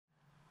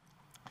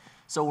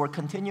So we're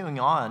continuing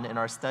on in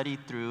our study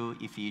through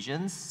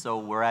Ephesians. So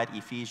we're at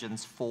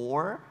Ephesians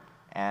 4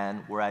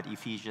 and we're at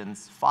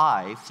Ephesians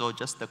 5. So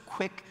just a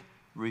quick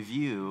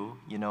review,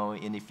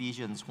 in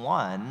Ephesians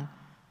 1,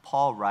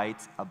 Paul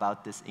writes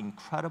about this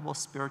incredible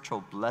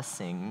spiritual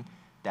blessing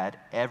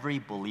that every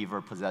believer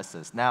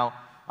possesses. Now,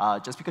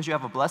 just because you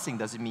have a blessing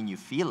doesn't mean you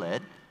feel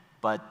it,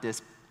 but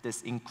this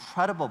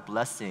incredible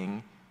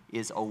blessing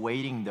is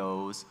awaiting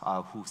those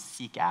who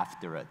seek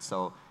after it.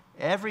 So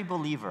every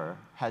believer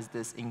has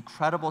this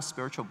incredible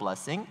spiritual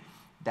blessing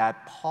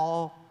that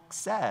Paul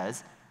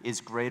says is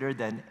greater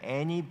than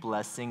any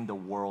blessing the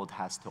world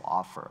has to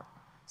offer.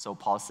 So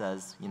Paul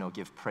says,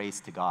 give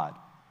praise to God.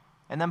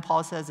 And then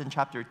Paul says in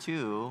chapter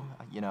 2,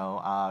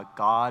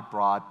 God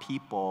brought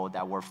people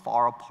that were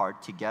far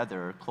apart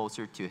together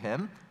closer to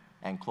him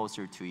and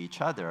closer to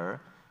each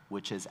other,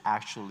 which is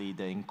actually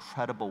the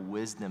incredible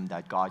wisdom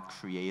that God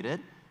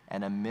created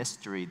and a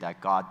mystery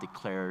that God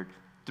declared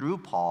through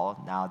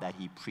Paul now that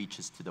he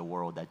preaches to the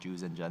world that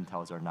Jews and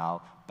Gentiles are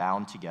now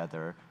bound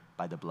together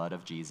by the blood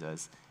of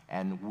Jesus.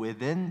 And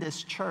within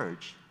this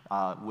church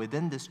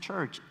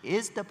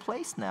is the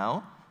place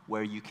now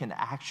where you can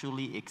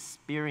actually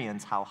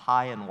experience how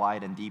high and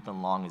wide and deep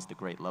and long is the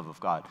great love of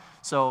God.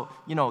 So,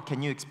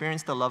 can you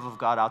experience the love of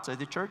God outside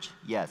the church?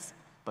 Yes.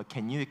 But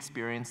can you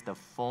experience the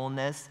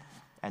fullness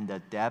and the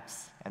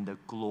depths and the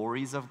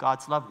glories of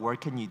God's love? Where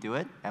can you do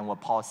it? And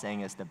what Paul's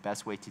saying is the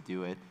best way to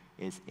do it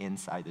is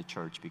inside the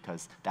church,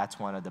 because that's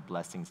one of the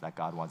blessings that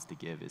God wants to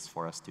give, is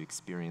for us to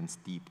experience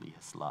deeply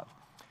his love.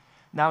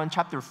 Now in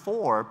chapter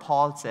 4,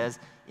 Paul says,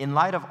 in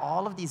light of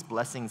all of these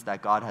blessings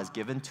that God has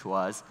given to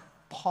us,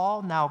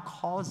 Paul now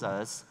calls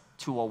us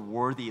to a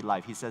worthy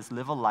life. He says,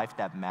 live a life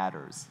that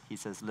matters. He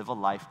says, live a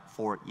life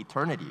for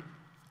eternity.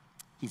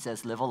 He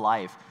says, live a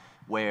life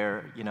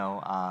where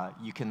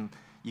you can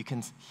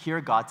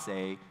hear God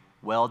say,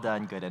 well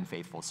done, good and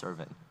faithful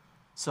servant.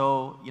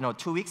 So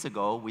 2 weeks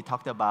ago, we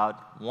talked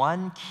about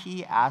one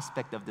key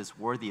aspect of this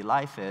worthy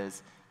life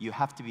is you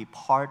have to be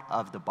part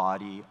of the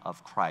body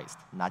of Christ,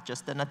 not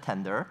just an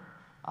attender,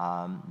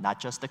 not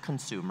just a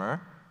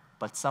consumer,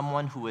 but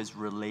someone who is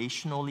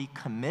relationally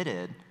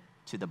committed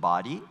to the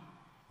body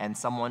and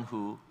someone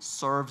who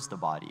serves the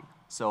body.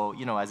 So,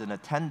 as an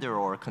attender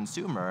or a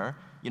consumer,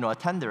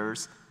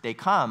 attenders, they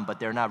come, but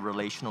they're not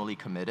relationally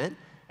committed.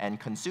 And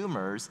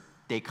consumers,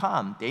 they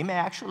come. They may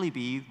actually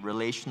be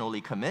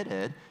relationally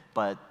committed,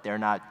 but they're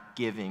not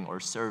giving or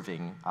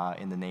serving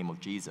in the name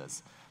of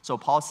Jesus. So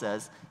Paul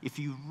says, if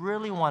you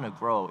really want to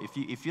grow,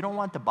 if you don't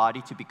want the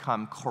body to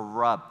become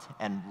corrupt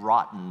and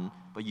rotten,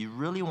 but you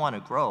really want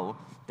to grow,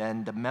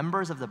 then the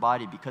members of the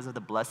body, because of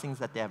the blessings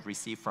that they have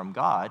received from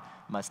God,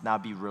 must now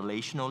be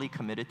relationally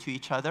committed to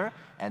each other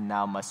and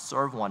now must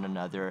serve one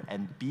another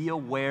and be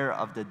aware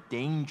of the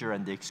danger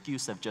and the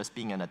excuse of just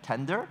being an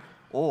attender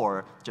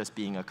or just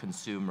being a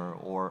consumer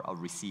or a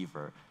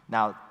receiver.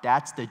 Now,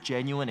 that's the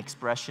genuine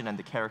expression and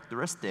the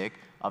characteristic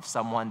of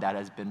someone that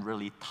has been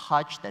really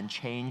touched and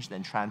changed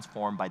and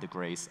transformed by the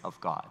grace of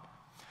God.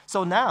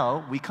 So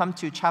now we come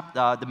to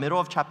the middle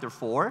of chapter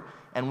 4,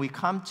 and we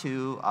come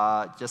to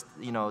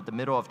the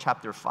middle of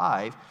chapter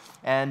 5.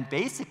 And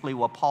basically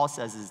what Paul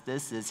says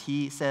is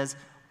he says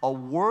a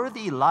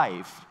worthy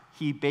life,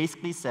 he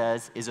basically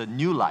says, is a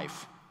new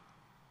life.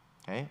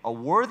 Okay? A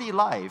worthy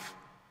life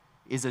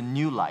is a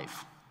new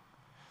life.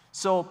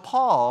 So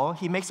Paul,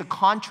 he makes a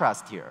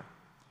contrast here.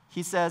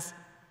 He says,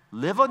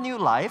 live a new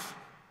life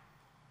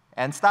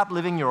and stop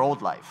living your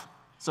old life.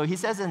 So he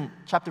says in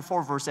chapter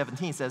 4, verse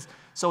 17, he says,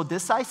 so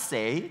this I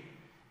say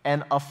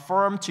and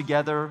affirm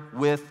together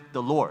with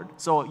the Lord.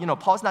 So,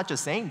 Paul's not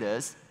just saying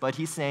this, but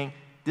he's saying,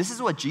 this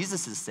is what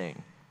Jesus is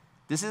saying.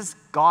 This is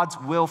God's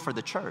will for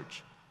the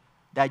church,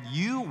 that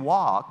you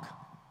walk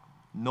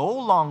no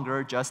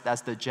longer just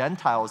as the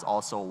Gentiles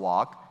also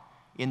walk,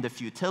 in the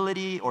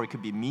futility, or it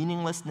could be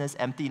meaninglessness,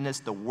 emptiness,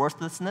 the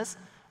worthlessness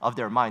of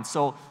their minds.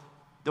 So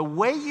the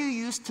way you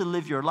used to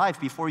live your life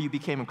before you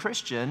became a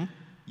Christian,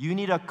 you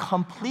need a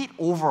complete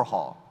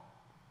overhaul.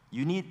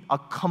 You need a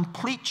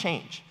complete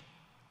change.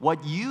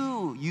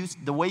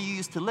 The way you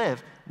used to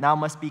live now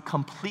must be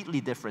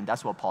completely different.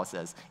 That's what Paul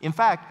says. In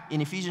fact,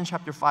 in Ephesians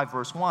chapter 5,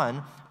 verse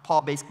 1,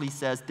 Paul basically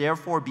says,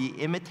 therefore be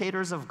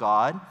imitators of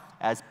God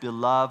as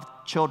beloved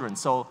children.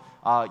 So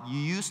you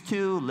used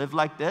to live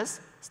like this.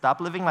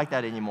 Stop living like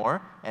that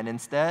anymore, and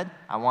instead,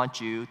 I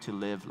want you to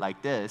live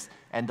like this.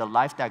 And the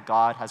life that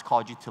God has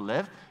called you to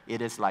live,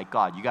 it is like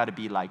God. You got to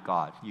be like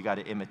God. You got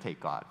to imitate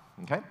God,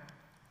 okay?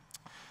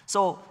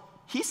 So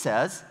he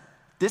says,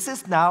 this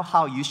is now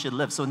how you should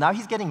live. So now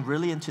he's getting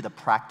really into the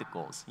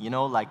practicals.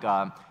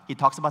 He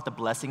talks about the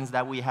blessings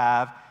that we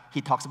have.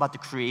 He talks about the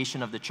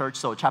creation of the church.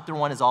 So chapter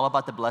 1 is all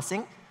about the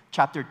blessing.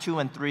 Chapter 2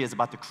 and 3 is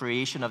about the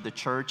creation of the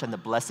church and the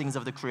blessings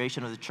of the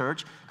creation of the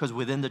church, because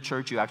within the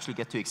church you actually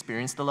get to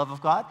experience the love of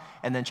God.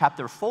 And then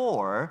chapter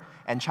 4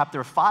 and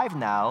chapter 5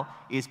 now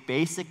is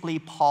basically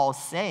Paul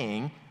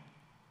saying,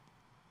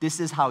 this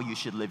is how you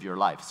should live your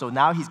life. So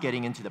now he's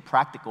getting into the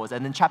practicals.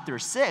 And then chapter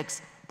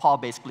 6, Paul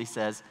basically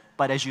says,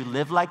 but as you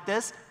live like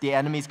this, the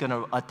enemy's going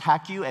to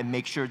attack you and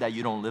make sure that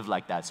you don't live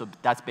like that. So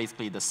that's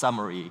basically the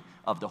summary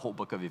of the whole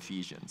book of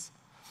Ephesians.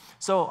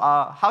 So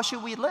how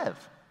should we live?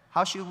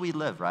 How should we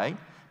live, right?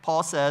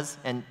 Paul says,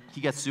 and he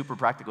gets super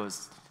practical,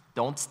 is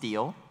don't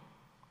steal,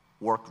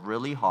 work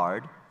really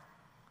hard,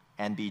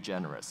 and be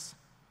generous.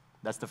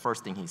 That's the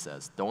first thing he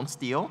says. Don't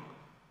steal,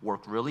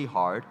 work really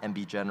hard, and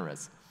be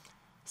generous.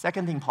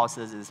 Second thing Paul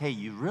says is, hey,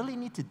 you really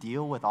need to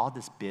deal with all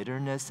this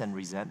bitterness and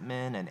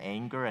resentment and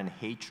anger and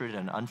hatred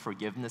and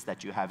unforgiveness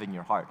that you have in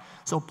your heart.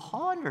 So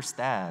Paul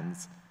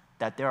understands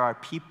that there are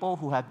people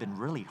who have been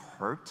really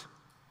hurt,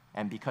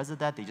 and because of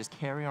that, they just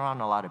carry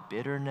around a lot of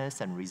bitterness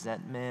and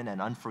resentment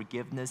and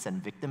unforgiveness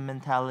and victim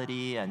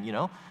mentality and,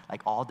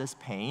 like all this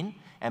pain.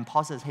 And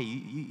Paul says, hey,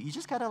 you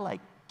just gotta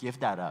like give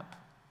that up.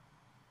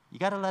 You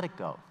gotta let it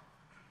go.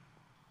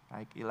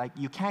 Like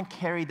you can't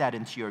carry that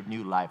into your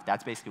new life.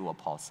 That's basically what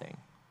Paul's saying.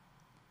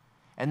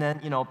 And then,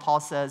 Paul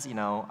says,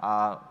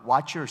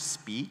 watch your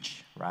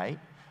speech, right?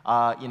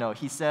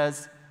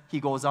 He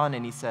goes on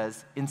and he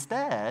says,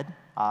 instead,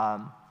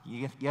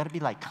 you got to be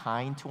like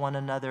kind to one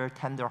another,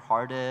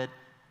 tender-hearted.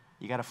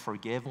 You got to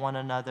forgive one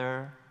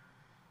another.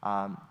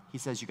 He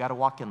says you got to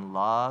walk in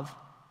love.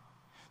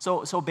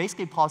 So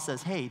basically, Paul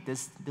says, hey,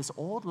 this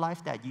old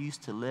life that you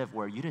used to live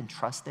where you didn't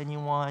trust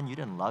anyone, you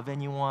didn't love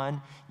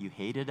anyone, you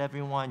hated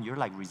everyone, you're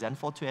like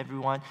resentful to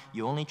everyone,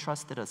 you only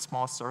trusted a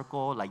small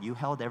circle, like you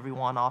held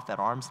everyone off at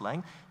arm's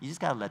length, you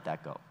just got to let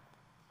that go.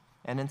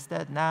 And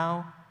instead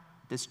now,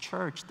 this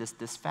church,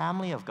 this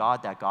family of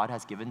God that God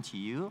has given to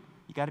you,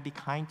 you got to be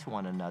kind to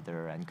one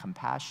another and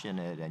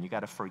compassionate, and you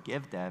got to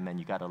forgive them, and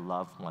you got to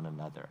love one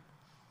another.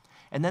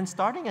 And then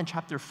starting in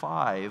chapter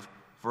 5,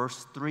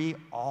 verse 3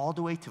 all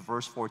the way to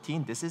verse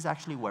 14, this is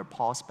actually where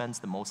Paul spends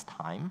the most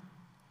time.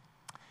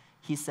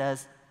 He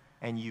says,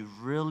 and you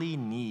really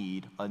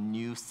need a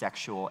new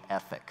sexual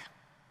ethic.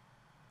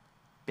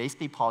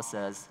 Basically, Paul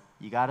says,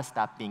 you got to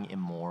stop being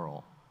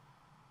immoral.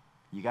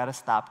 You got to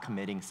stop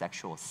committing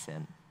sexual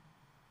sin.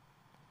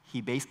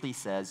 He basically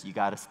says, you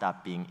got to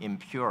stop being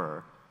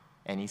impure,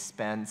 and he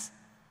spends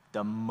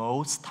the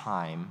most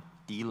time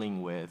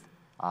dealing with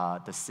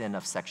the sin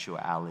of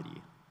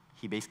sexuality.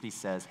 He basically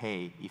says,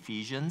 hey,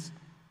 Ephesians,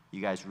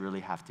 you guys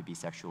really have to be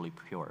sexually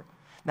pure.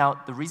 Now,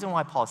 the reason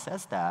why Paul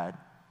says that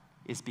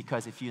is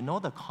because if you know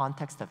the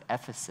context of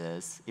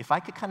Ephesus, if I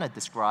could kind of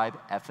describe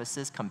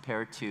Ephesus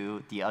compared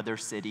to the other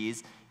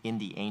cities in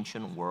the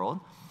ancient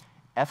world,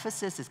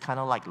 Ephesus is kind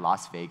of like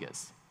Las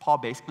Vegas. Paul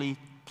basically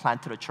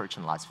planted a church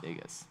in Las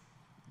Vegas.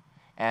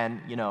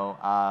 And,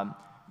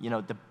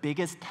 the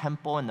biggest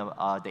temple in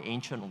the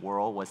ancient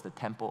world was the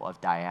temple of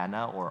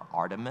Diana or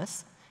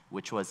Artemis,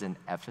 which was in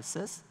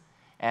Ephesus.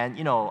 And,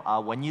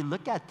 when you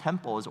look at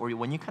temples, or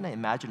when you kind of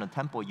imagine a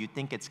temple, you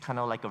think it's kind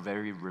of like a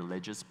very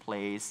religious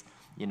place.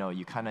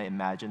 You kind of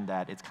imagine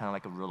that it's kind of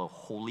like a real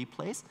holy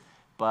place.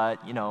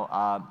 But,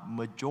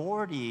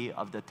 majority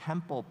of the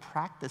temple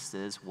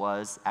practices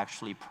was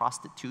actually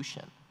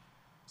prostitution.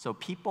 So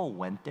people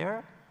went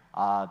there,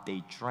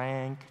 they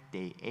drank,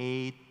 they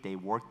ate, they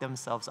worked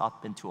themselves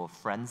up into a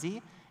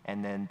frenzy,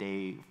 and then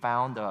they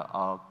found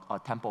a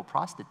temple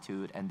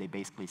prostitute, and they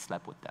basically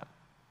slept with them.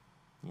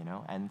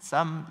 And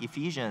some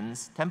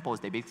Ephesians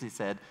temples, they basically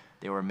said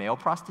they were male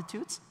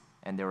prostitutes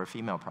and they were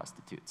female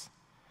prostitutes.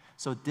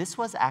 So this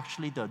was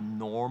actually the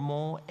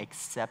normal,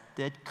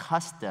 accepted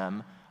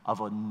custom of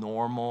a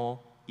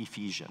normal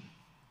Ephesian,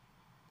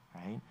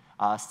 right?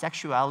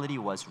 Sexuality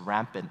was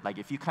rampant. Like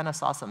if you kind of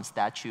saw some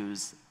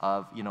statues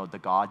of the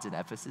gods in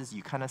Ephesus,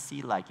 you kind of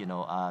see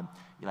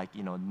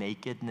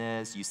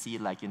nakedness. You see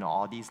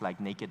all these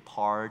naked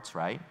parts,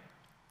 right?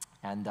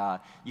 And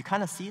you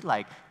kind of see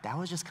that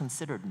was just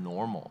considered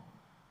normal.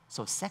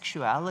 So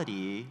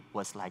sexuality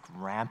was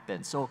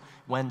rampant. So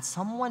when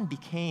someone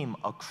became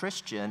a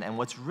Christian, and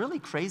what's really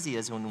crazy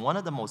is in one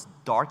of the most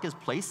darkest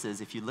places,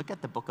 if you look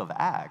at the book of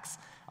Acts,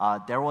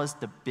 there was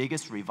the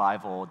biggest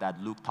revival that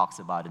Luke talks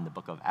about in the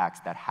book of Acts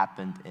that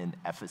happened in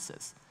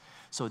Ephesus.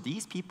 So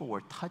these people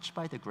were touched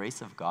by the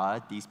grace of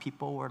God. These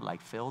people were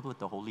filled with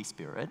the Holy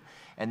Spirit.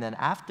 And then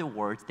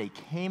afterwards, they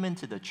came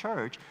into the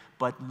church,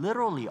 but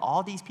literally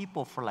all these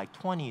people for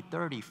 20,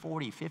 30,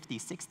 40, 50,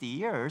 60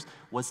 years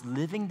was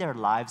living their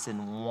lives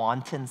in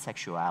wanton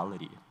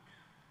sexuality.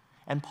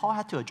 And Paul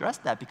had to address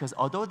that because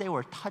although they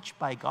were touched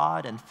by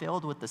God and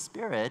filled with the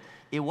Spirit,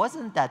 it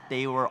wasn't that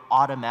they were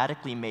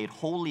automatically made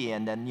holy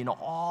and then,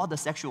 all the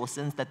sexual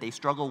sins that they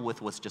struggled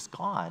with was just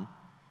gone.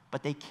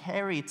 But they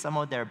carried some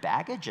of their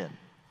baggage in,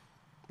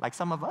 like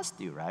some of us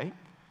do, right?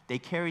 They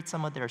carried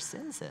some of their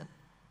sins in.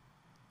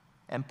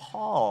 And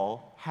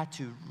Paul had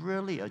to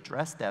really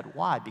address that.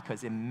 Why?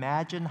 Because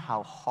imagine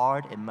how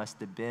hard it must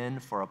have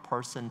been for a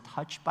person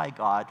touched by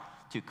God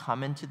to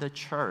come into the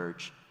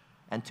church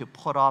and to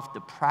put off the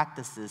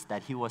practices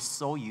that he was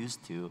so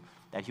used to,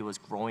 that he was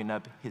growing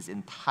up his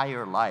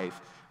entire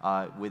life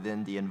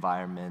within the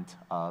environment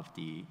of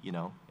the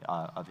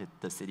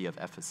city of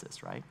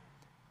Ephesus, right?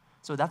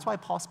 So that's why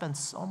Paul spends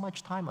so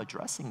much time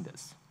addressing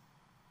this.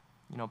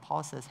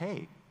 Paul says,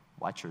 hey,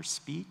 watch your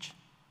speech,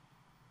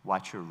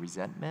 Watch your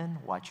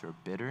resentment, watch your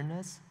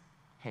bitterness.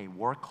 Hey,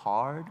 work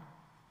hard,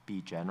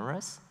 be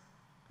generous.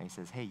 And he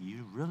says, hey,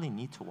 you really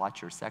need to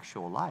watch your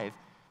sexual life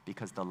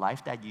because the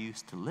life that you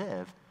used to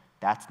live,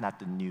 that's not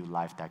the new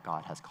life that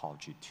God has called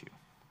you to.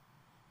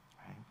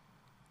 Right?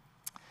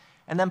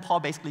 And then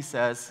Paul basically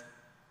says,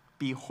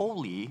 be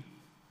holy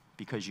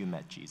because you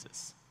met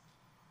Jesus.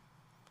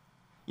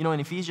 You know,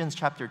 in Ephesians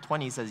chapter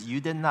 20, it says, you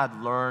did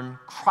not learn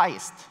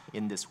Christ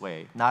in this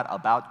way. Not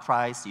about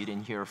Christ, you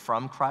didn't hear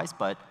from Christ,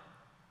 but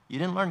you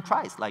didn't learn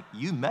Christ. Like,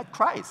 you met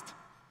Christ.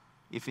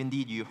 If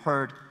indeed you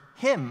heard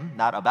him,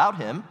 not about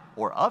him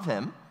or of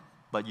him,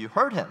 but you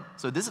heard him.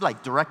 So this is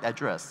like direct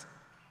address.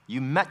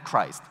 You met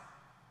Christ.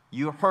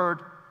 You heard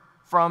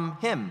from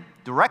him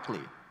directly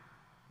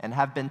and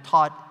have been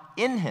taught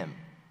in him.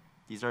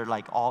 These are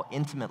like all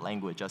intimate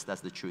language, just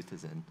as the truth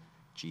is in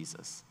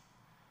Jesus.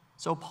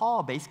 So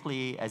Paul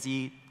basically, as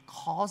he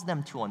calls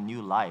them to a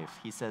new life,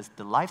 he says,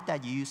 the life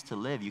that you used to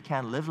live, you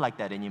can't live like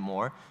that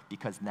anymore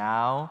because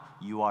now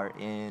you are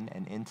in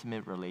an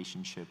intimate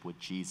relationship with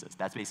Jesus.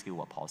 That's basically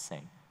what Paul's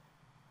saying.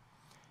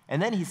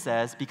 And then he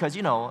says, because,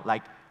 you know,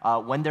 like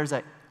when there's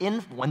a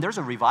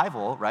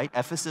revival, right?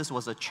 Ephesus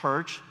was a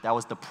church that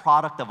was the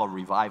product of a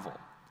revival.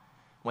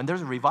 When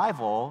there's a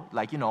revival,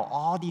 like, you know,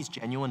 all these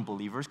genuine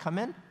believers come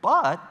in,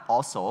 but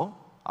also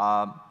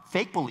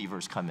fake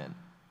believers come in,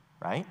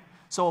 right?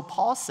 So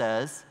Paul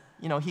says,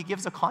 you know, he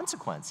gives a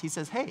consequence. He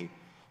says, hey,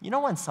 you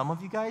know, when some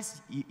of you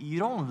guys, you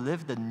don't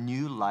live the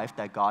new life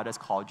that God has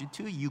called you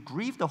to, you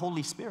grieve the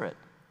Holy Spirit.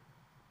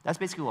 That's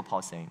basically what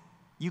Paul's saying.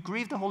 You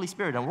grieve the Holy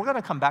Spirit, and we're going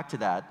to come back to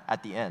that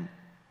at the end.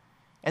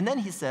 And then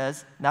he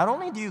says, not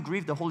only do you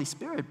grieve the Holy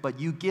Spirit, but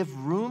you give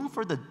room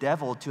for the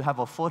devil to have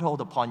a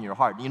foothold upon your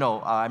heart. You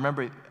know, I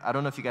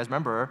don't know if you guys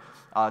remember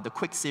the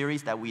quick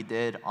series that we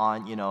did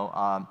on, you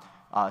know,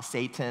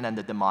 Satan and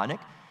the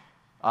demonic.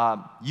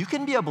 You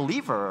can be a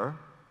believer,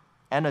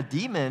 and a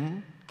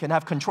demon can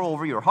have control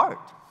over your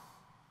heart,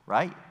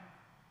 right?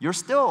 You're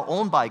still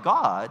owned by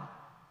God,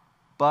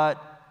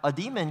 but a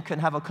demon can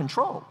have a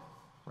control,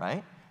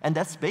 right? And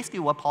that's basically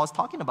what Paul's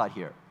talking about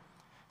here.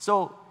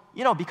 So,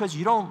 you know, because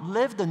you don't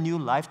live the new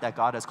life that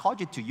God has called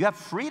you to, you have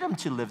freedom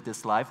to live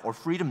this life or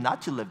freedom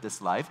not to live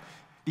this life.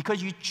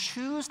 Because you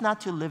choose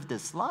not to live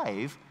this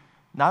life,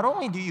 not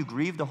only do you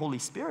grieve the Holy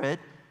Spirit,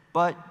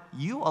 but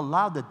you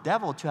allow the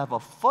devil to have a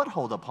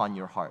foothold upon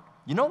your heart.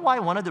 You know why?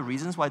 One of the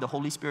reasons why the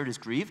Holy Spirit is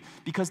grieved?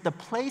 Because the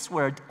place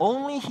where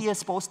only he is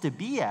supposed to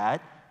be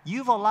at,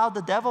 you've allowed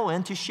the devil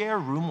in to share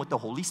room with the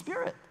Holy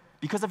Spirit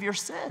because of your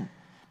sin.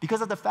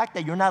 Because of the fact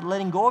that you're not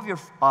letting go of your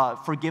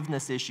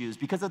forgiveness issues,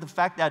 because of the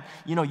fact that,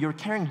 you know, you're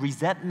carrying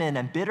resentment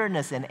and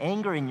bitterness and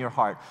anger in your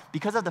heart,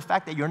 because of the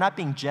fact that you're not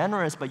being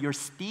generous but you're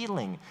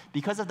stealing,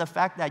 because of the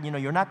fact that, you know,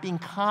 you're not being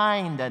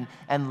kind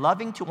and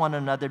loving to one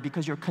another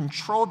because you're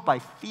controlled by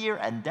fear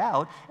and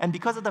doubt, and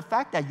because of the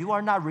fact that you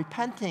are not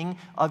repenting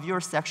of your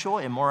sexual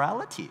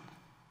immorality.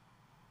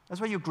 That's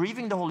why you're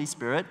grieving the Holy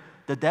Spirit.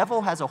 The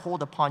devil has a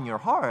hold upon your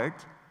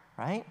heart,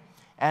 right?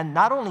 And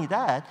not only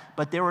that,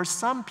 but there were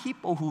some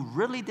people who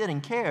really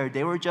didn't care.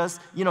 They were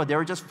just, you know, they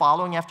were just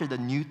following after the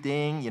new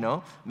thing, you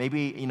know.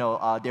 Maybe, you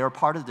know, they were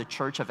part of the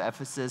church of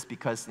Ephesus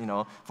because, you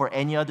know, for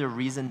any other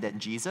reason than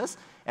Jesus.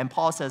 And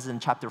Paul says in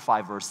chapter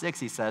 5, verse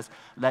 6, he says,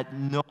 let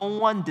no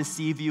one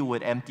deceive you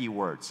with empty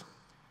words.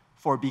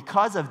 For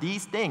because of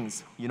these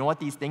things, you know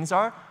what these things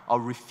are? A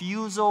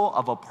refusal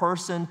of a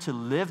person to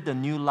live the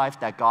new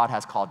life that God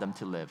has called them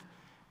to live.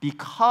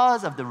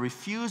 Because of the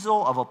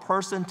refusal of a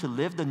person to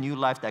live the new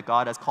life that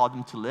God has called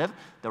them to live,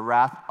 the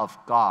wrath of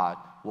God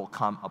will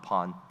come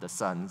upon the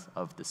sons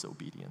of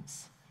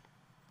disobedience.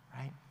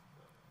 Right?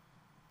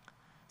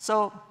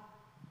 So,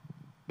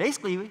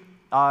 basically, you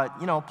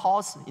know,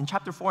 Paul's, in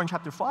chapter 4 and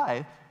chapter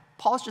 5,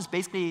 Paul's just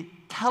basically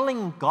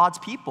telling God's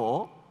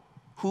people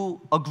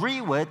who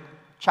agree with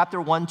chapter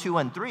 1, 2,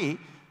 and 3,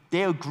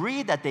 they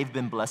agree that they've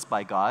been blessed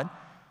by God.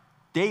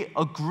 They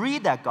agree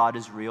that God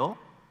is real.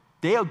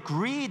 They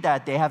agree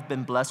that they have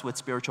been blessed with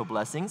spiritual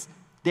blessings.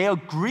 They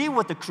agree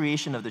with the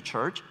creation of the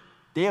church.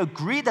 They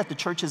agree that the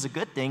church is a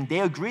good thing.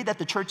 They agree that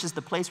the church is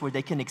the place where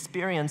they can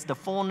experience the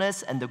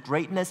fullness and the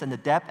greatness and the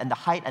depth and the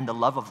height and the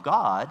love of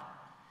God.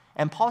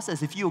 And Paul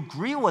says, if you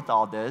agree with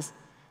all this,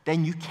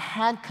 then you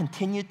can't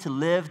continue to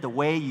live the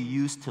way you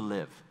used to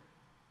live.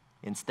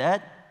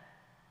 Instead,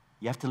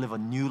 you have to live a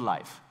new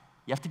life.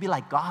 You have to be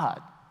like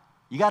God.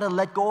 You got to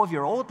let go of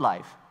your old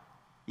life.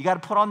 You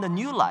got to put on the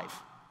new life.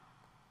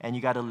 And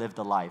you got to live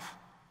the life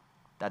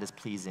that is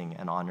pleasing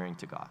and honoring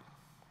to God,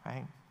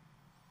 right?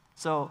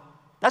 So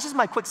that's just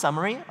my quick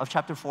summary of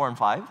chapter 4 and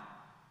 5.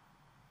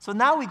 So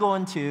now we go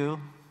into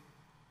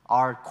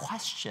our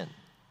question.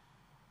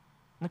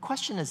 And the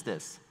question is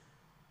this,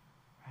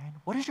 right?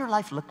 What does your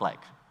life look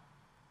like?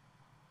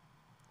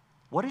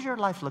 What does your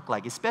life look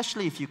like,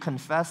 especially if you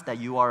confess that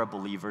you are a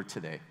believer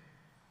today?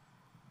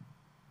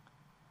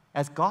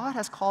 As God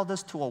has called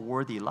us to a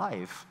worthy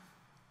life,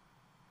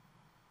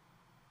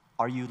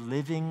 are you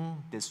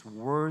living this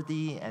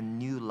worthy and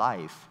new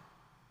life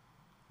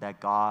that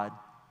God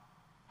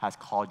has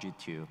called you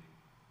to?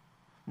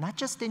 Not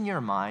just in your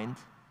mind,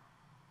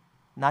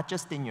 not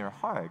just in your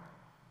heart,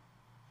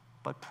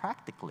 but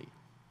practically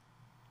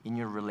in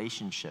your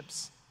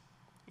relationships,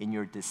 in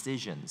your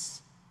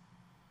decisions,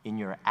 in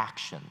your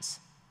actions,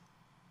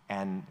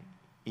 and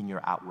in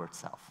your outward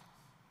self,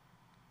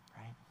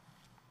 right?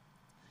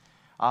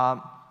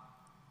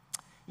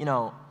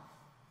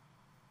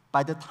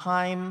 By the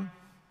time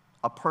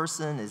a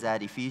person is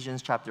at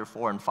Ephesians chapter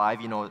 4 and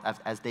 5,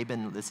 as they've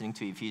been listening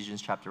to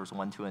Ephesians chapters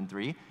 1, 2, and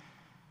 3,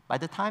 by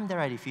the time they're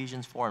at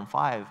Ephesians 4 and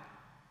 5,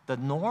 the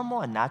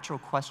normal and natural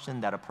question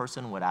that a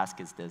person would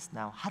ask is this: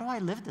 now, how do I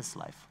live this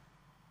life?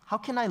 How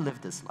can I live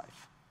this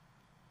life?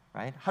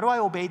 Right? How do I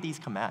obey these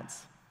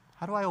commands?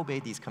 How do I obey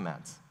these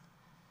commands?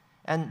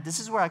 And this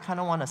is where I kind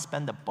of want to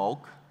spend the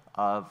bulk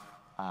of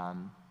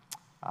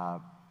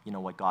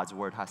what God's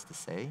word has to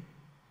say.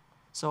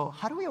 So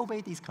how do we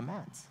obey these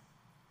commands?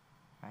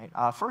 Right?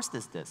 First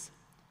is this: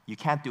 you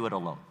can't do it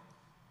alone.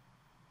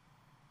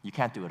 You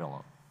can't do it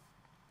alone.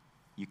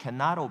 You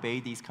cannot obey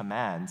these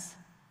commands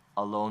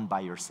alone by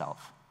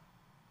yourself.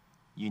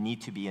 You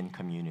need to be in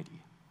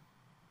community.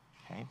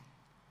 Okay?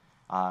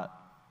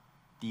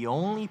 The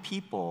only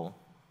people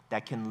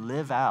that can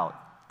live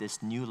out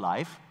this new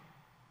life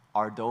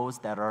are those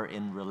that are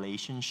in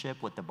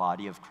relationship with the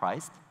body of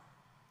Christ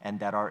and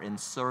that are in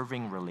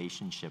serving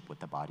relationship with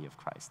the body of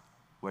Christ,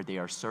 where they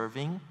are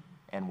serving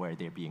and where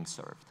they're being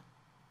served.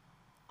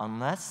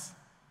 Unless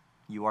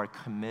you are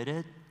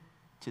committed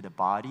to the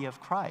body of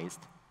Christ,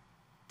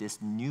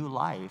 this new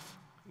life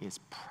is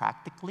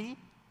practically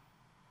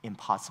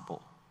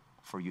impossible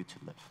for you to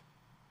live.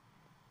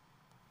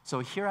 So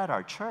here at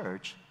our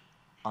church,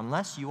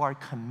 unless you are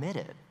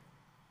committed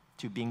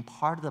to being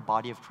part of the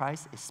body of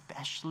Christ,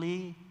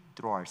 especially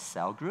through our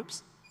cell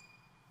groups,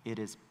 it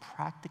is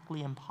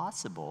practically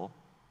impossible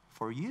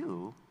for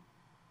you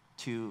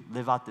to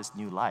live out this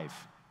new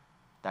life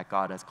that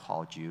God has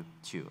called you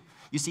to.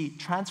 You see,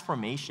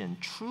 transformation,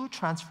 true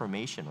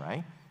transformation,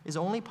 right, is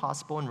only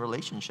possible in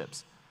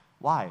relationships.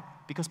 Why?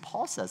 Because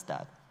Paul says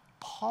that.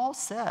 Paul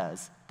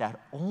says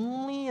that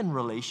only in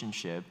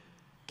relationship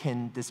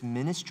can this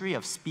ministry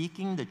of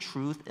speaking the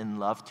truth in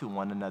love to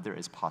one another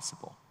is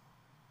possible,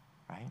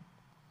 right?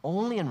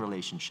 Only in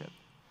relationship.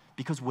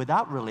 Because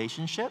without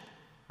relationship,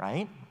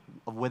 right,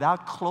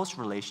 without close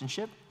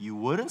relationship, you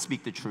wouldn't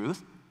speak the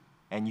truth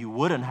and you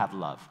wouldn't have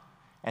love.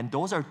 And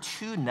those are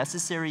two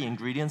necessary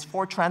ingredients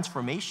for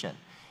transformation.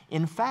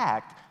 In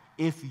fact,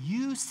 if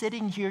you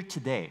sitting here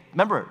today,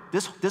 remember,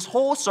 this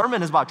whole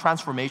sermon is about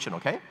transformation,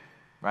 okay?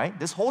 Right?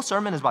 This whole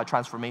sermon is about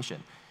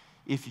transformation.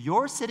 If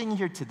you're sitting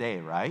here today,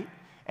 right,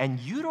 and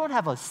you don't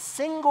have a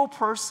single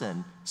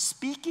person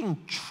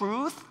speaking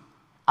truth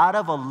out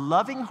of a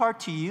loving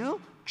heart to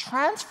you,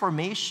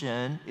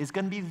 transformation is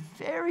going to be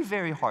very,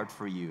 very hard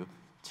for you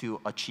to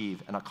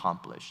achieve and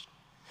accomplish.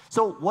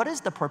 So what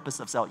is the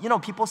purpose of cell?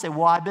 People say,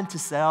 well, I've been to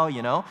cell,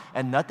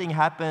 and nothing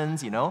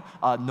happens, no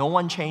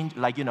one changed,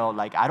 like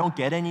I don't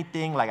get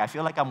anything, like I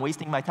feel like I'm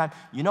wasting my time.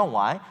 You know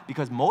why?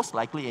 Because most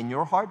likely in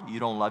your heart, you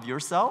don't love your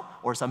cell,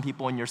 or some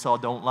people in your cell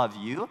don't love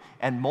you,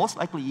 and most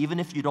likely even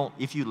if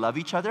you love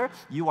each other,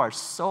 you are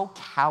so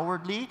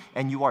cowardly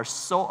and you are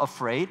so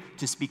afraid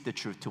to speak the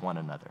truth to one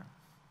another.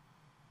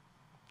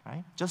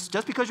 Right?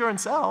 Just because you're in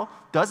cell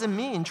doesn't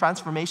mean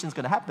transformation is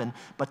going to happen,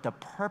 but the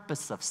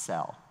purpose of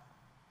cell,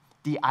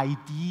 the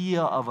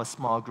idea of a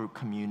small group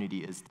community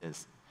is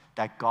this: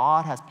 that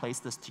God has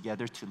placed us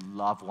together to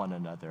love one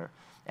another.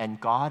 And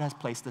God has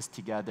placed us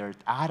together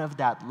out of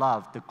that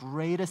love. The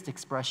greatest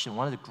expression,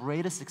 one of the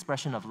greatest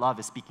expression of love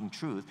is speaking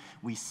truth.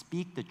 We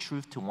speak the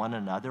truth to one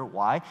another.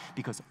 Why?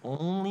 Because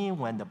only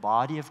when the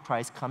body of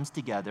Christ comes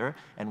together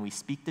and we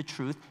speak the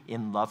truth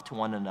in love to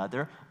one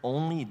another,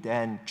 only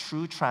then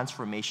true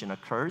transformation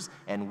occurs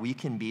and we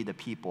can be the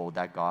people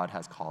that God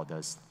has called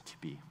us to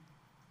be.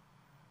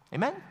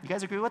 Amen? You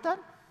guys agree with that?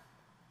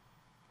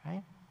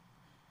 Right?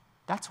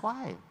 That's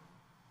why.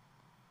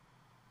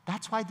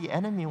 That's why the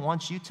enemy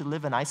wants you to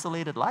live an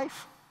isolated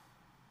life.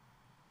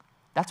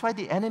 That's why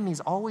the enemy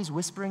is always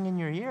whispering in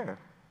your ear,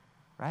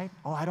 right?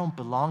 Oh, I don't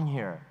belong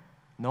here.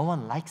 No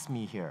one likes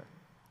me here.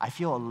 I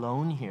feel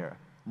alone here.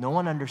 No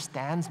one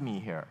understands me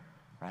here,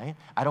 right?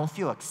 I don't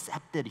feel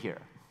accepted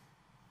here.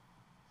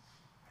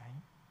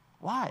 Right?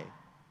 Why?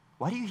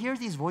 Why do you hear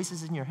these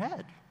voices in your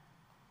head?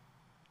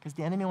 Because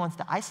the enemy wants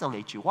to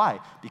isolate you. Why?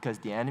 Because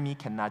the enemy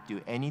cannot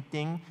do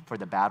anything for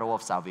the battle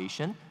of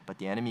salvation, but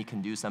the enemy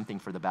can do something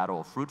for the battle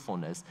of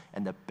fruitfulness.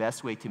 And the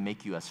best way to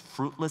make you as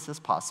fruitless as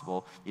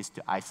possible is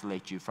to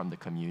isolate you from the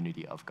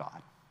community of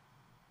God.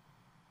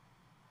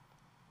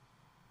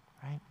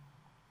 Right?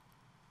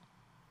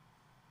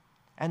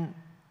 And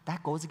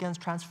that goes against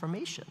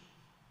transformation.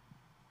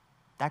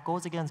 That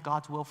goes against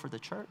God's will for the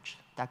church.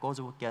 That goes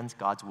against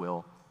God's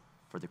will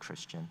for the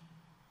Christian.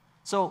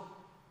 So,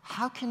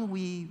 how can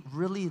we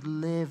really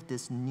live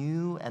this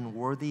new and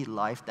worthy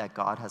life that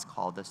God has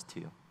called us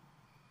to?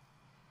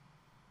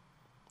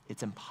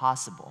 It's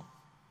impossible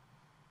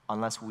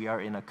unless we are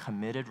in a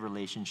committed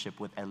relationship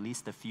with at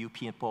least a few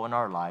people in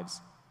our lives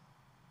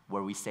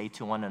where we say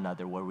to one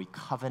another, where we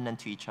covenant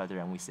to each other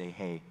and we say,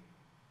 hey,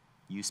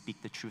 you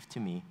speak the truth to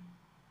me,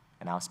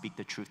 and I'll speak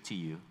the truth to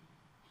you,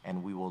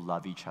 and we will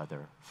love each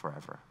other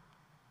forever.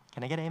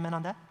 Can I get an amen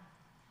on that?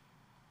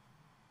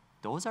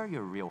 Those are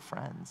your real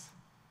friends.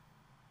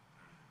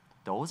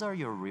 Those are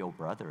your real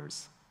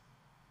brothers.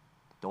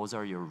 Those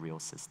are your real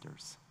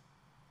sisters.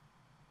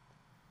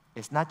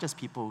 It's not just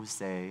people who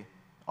say,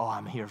 oh,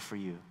 I'm here for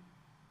you.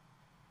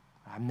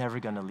 I'm never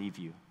going to leave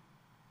you.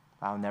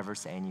 I'll never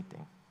say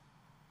anything.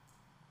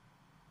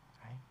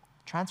 Right?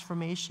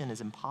 Transformation is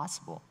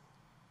impossible.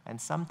 And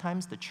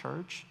sometimes the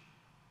church,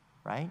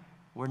 right,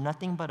 we're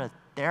nothing but a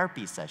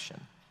therapy session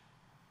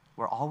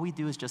where all we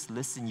do is just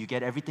listen. You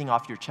get everything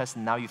off your chest,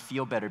 and now you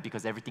feel better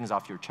because everything's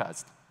off your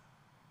chest.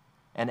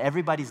 And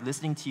everybody's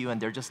listening to you, and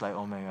they're just like,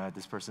 oh my God,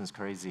 this person's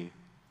crazy.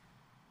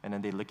 And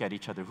then they look at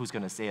each other, who's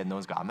going to say it? No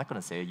one's going, I'm not going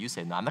to say it. You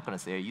say, no, I'm not going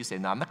to say it. You say,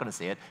 no, I'm not going to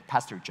say it.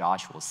 Pastor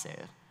Josh will say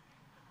it.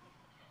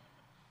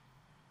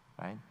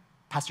 Right?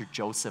 Pastor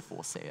Joseph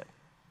will say it.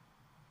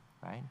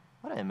 Right?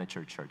 What an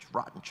immature church.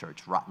 Rotten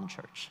church, rotten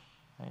church.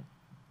 Right?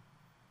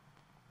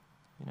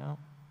 You know?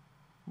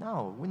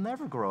 No, we'll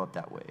never grow up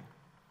that way.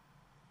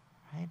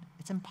 Right?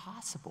 It's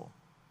impossible.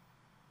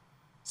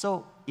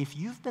 So if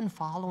you've been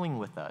following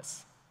with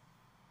us,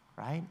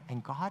 right,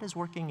 and God is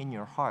working in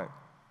your heart,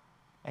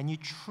 and you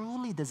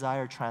truly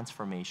desire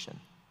transformation,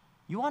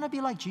 you want to be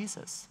like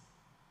Jesus,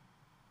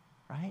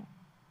 right?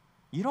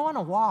 You don't want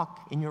to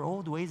walk in your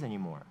old ways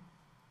anymore.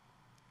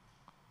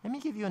 Let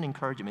me give you an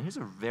encouragement. Here's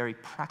a very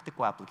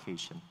practical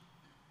application.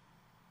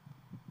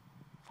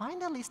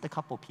 Find at least a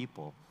couple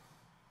people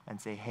and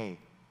say, hey,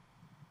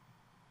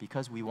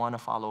 because we want to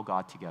follow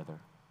God together,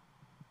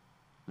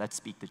 let's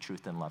speak the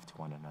truth in love to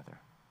one another.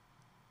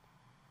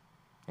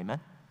 Amen?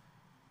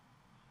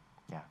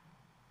 Yeah.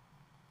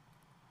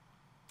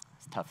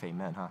 It's tough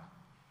amen, huh?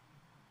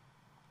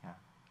 Yeah.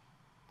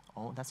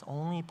 Oh, that's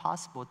only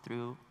possible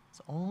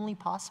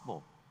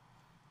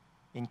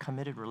in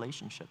committed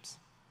relationships.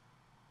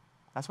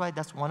 That's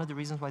one of the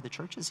reasons why the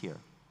church is here,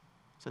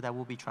 so that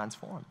we'll be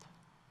transformed.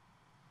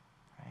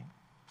 Right?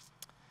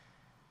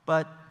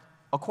 But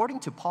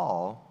according to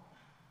Paul,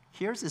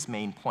 here's his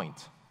main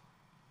point.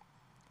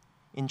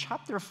 In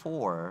chapter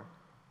 4,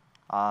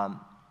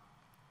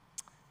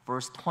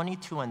 verse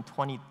 22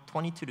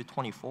 to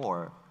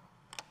 24,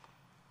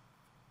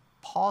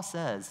 Paul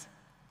says,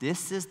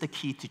 this is the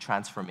key to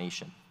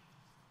transformation.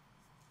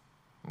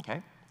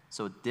 Okay?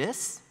 So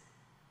this,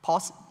 Paul,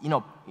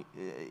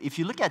 if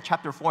you look at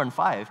chapter 4 and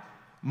 5,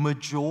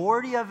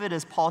 majority of it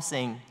is Paul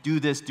saying, do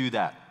this, do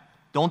that.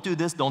 Don't do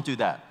this, don't do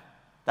that.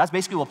 That's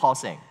basically what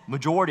Paul's saying,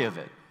 majority of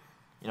it.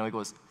 He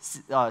goes,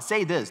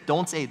 say this,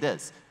 don't say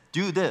this.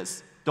 Do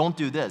this, don't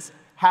do this.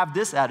 Have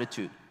this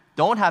attitude,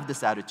 don't have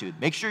this attitude.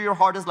 Make sure your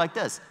heart is like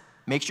this.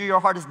 Make sure your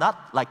heart is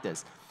not like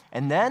this.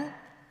 And then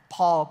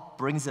Paul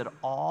brings it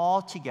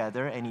all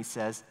together and he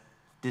says,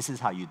 this is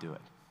how you do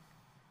it.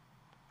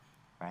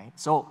 Right?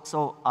 So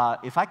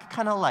if I could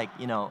kind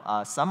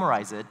of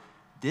summarize it,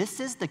 this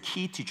is the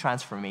key to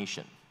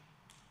transformation.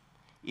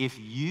 If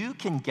you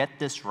can get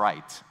this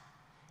right,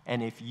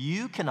 and if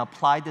you can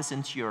apply this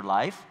into your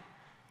life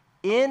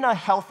in a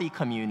healthy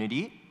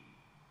community,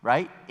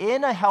 right?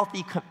 In a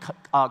healthy,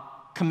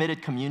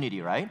 committed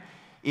community, right?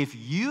 If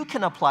you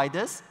can apply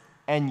this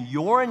and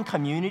you're in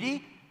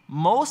community,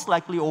 most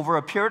likely over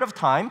a period of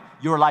time,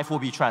 your life will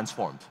be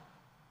transformed.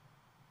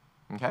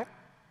 Okay?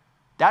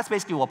 That's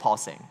basically what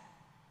Paul's saying.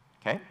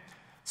 Okay?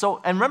 So,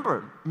 and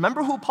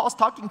remember who Paul's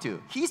talking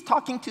to. He's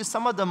talking to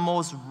some of the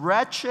most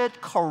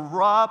wretched,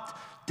 corrupt,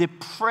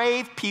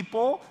 depraved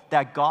people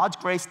that God's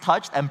grace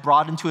touched and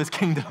brought into his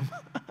kingdom.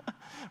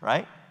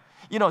 Right?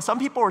 Some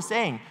people were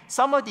saying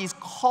some of these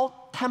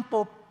cult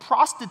temple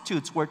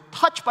prostitutes were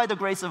touched by the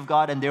grace of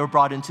God and they were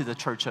brought into the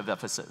church of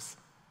Ephesus.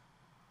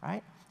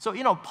 Right? So,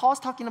 Paul's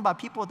talking about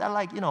people that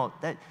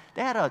that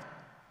they had a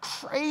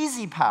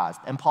crazy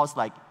past. And Paul's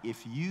like,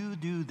 if you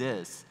do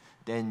this,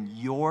 then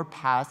your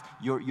past,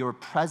 your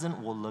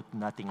present will look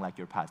nothing like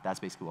your past. That's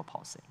basically what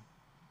Paul's saying.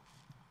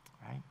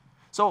 Right?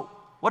 So,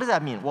 what does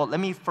that mean? Well, let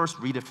me first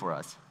read it for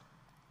us.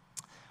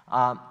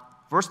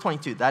 Verse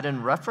 22, that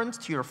in reference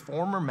to your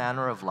former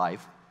manner of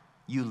life,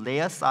 you lay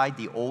aside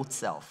the old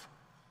self,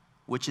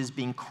 which is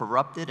being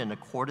corrupted in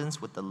accordance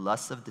with the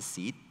lusts of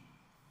deceit,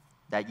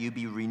 that you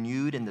be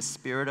renewed in the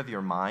spirit of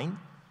your mind,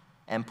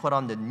 and put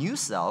on the new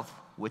self,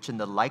 which in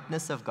the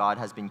likeness of God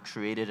has been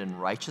created in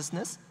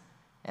righteousness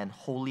and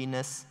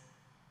holiness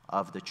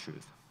of the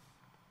truth.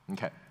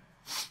 Okay,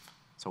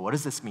 so what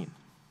does this mean?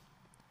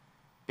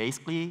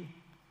 Basically,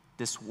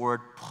 this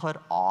word put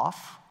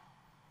off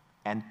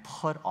and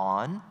put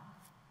on,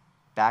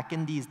 back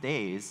in these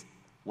days,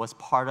 was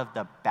part of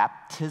the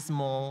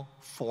baptismal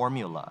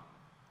formula.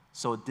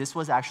 So this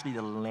was actually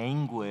the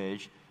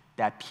language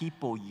that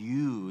people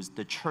used,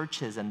 the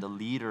churches and the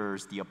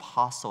leaders, the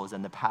apostles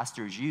and the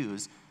pastors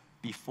used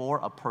before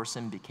a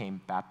person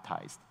became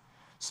baptized.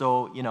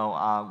 So,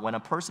 when a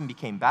person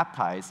became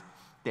baptized,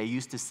 they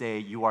used to say,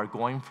 you are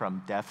going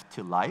from death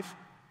to life,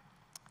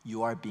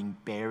 you are being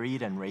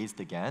buried and raised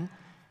again,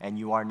 and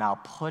you are now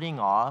putting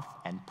off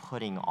and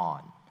putting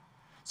on.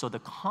 So the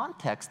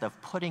context of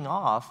putting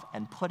off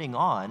and putting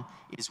on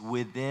is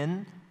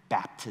within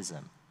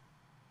baptism.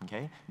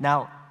 Okay?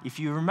 Now, if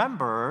you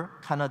remember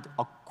kind of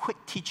a quick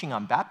teaching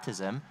on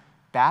baptism,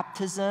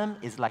 baptism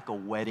is like a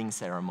wedding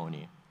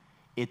ceremony.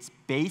 It's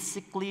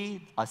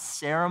basically a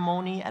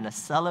ceremony and a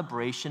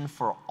celebration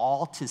for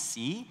all to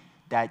see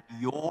that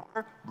your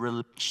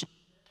relationship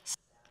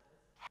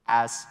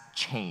has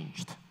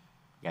changed.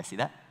 You guys see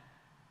that?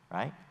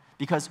 Right?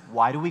 Because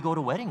why do we go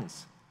to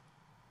weddings?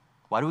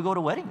 Why do we go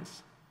to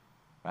weddings?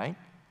 Right?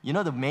 You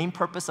know, the main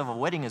purpose of a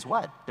wedding is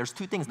what? There's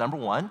two things. Number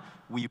one,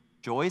 we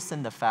rejoice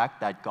in the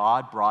fact that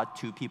God brought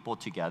two people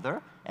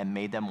together and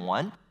made them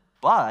one.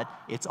 But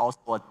it's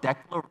also a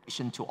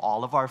declaration to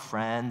all of our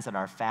friends and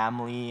our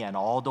family and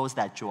all those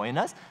that join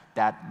us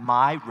that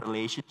my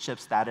relationship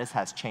status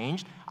has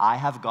changed. I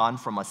have gone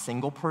from a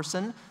single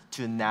person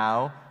to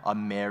now a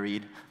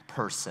married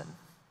person.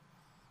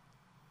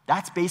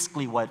 That's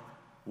basically what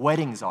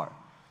weddings are.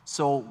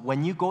 So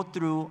when you go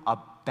through a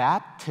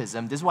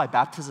baptism, this is why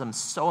baptism is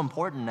so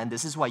important, and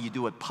this is why you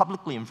do it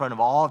publicly in front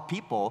of all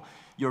people.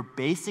 You're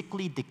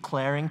basically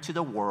declaring to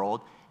the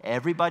world,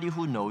 everybody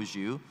who knows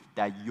you,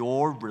 that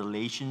your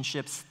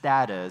relationship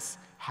status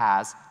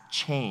has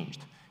changed.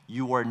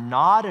 You were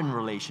not in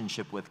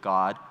relationship with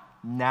God,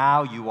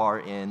 now you are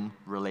in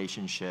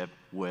relationship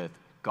with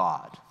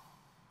God.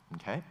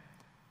 Okay?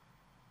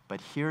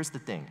 But here's the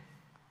thing.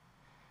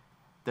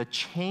 The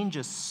change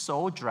is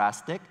so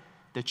drastic,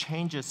 the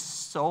change is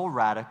so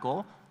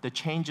radical, the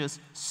change is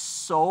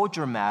so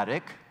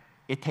dramatic,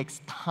 it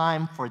takes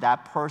time for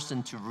that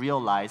person to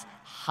realize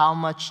how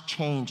much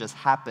change has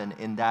happened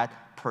in that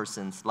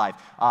person's life.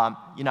 I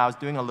was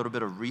doing a little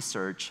bit of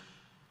research,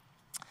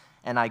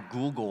 and I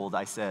Googled,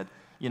 I said,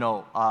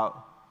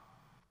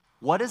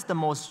 what is the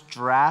most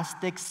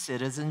drastic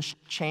citizenship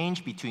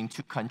change between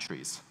two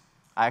countries?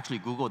 I actually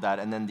Googled that,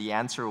 and then the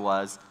answer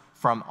was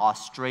from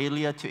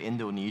Australia to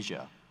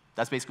Indonesia.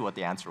 That's basically what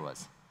the answer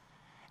was.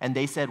 And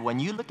they said, when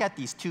you look at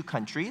these two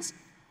countries,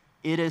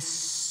 it is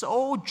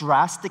so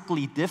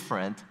drastically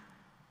different.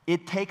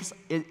 It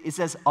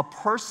says a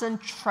person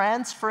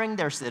transferring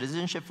their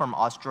citizenship from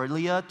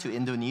Australia to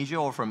Indonesia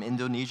or from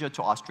Indonesia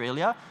to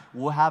Australia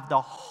will have the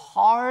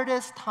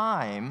hardest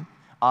time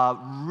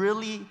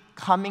really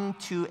coming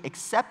to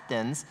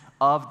acceptance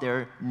of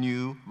their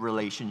new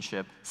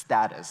relationship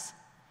status.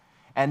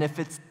 And if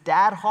it's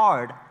that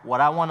hard,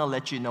 what I want to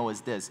let you know is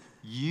this.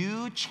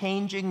 You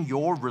changing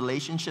your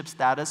relationship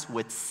status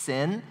with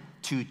sin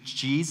to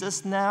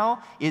Jesus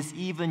now is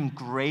even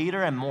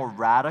greater and more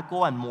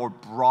radical and more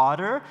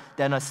broader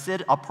than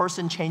a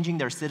person changing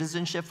their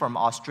citizenship from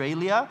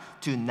Australia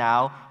to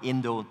now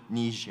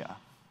Indonesia,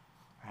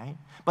 right?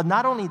 But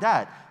not only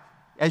that,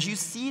 as you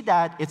see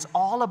that it's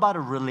all about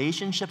a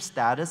relationship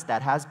status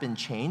that has been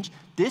changed,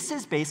 this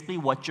is basically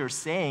what you're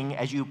saying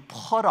as you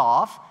put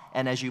off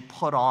and as you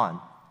put on.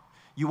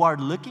 You are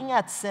looking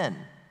at sin.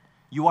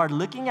 You are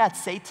looking at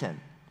Satan.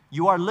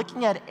 You are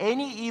looking at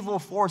any evil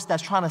force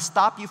that's trying to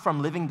stop you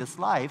from living this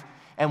life.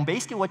 And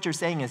basically what you're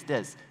saying is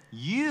this.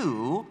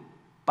 You,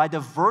 by the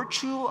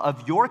virtue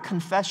of your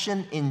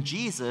confession in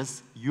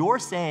Jesus, you're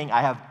saying,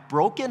 I have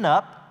broken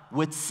up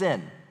with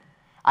sin.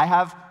 I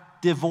have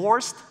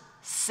divorced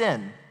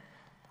sin.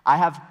 I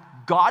have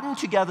gotten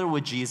together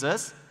with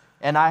Jesus,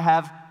 and I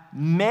have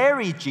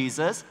married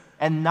Jesus.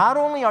 And not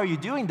only are you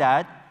doing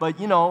that, but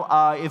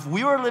if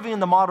we were living in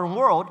the modern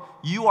world,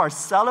 you are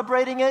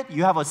celebrating it,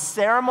 you have a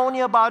ceremony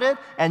about it,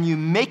 and you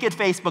make it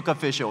Facebook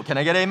official. Can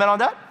I get an amen on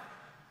that?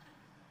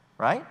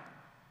 Right?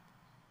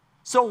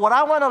 So what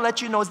I want to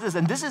let you know is this,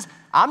 and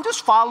I'm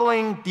just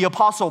following the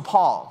Apostle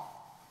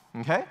Paul,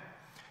 okay?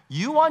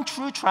 You want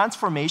true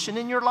transformation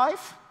in your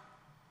life?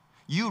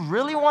 You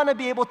really want to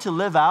be able to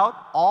live out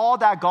all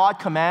that God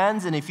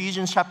commands in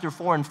Ephesians chapter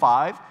 4 and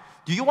 5?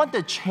 Do you want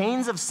the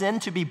chains of sin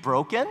to be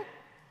broken?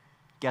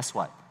 Guess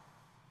what?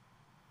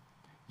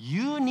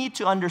 You need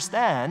to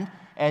understand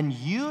and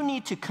you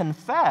need to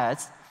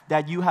confess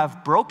that you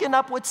have broken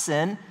up with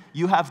sin,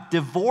 you have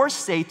divorced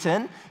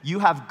Satan, you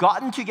have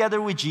gotten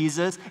together with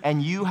Jesus,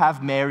 and you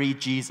have married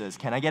Jesus.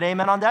 Can I get an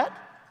amen on that?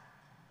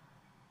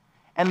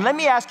 And let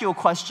me ask you a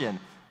question.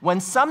 When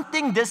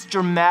something this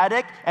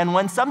dramatic and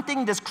when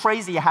something this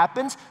crazy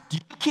happens, do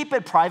you keep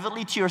it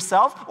privately to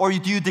yourself or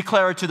do you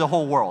declare it to the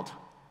whole world?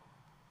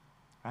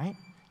 Right?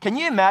 Can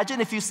you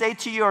imagine if you say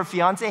to your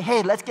fiance,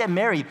 hey, let's get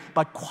married,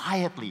 but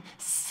quietly,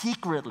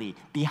 secretly,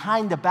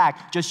 behind the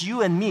back, just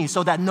you and me,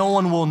 so that no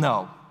one will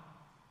know?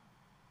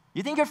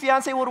 You think your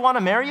fiance would want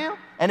to marry you?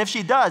 And if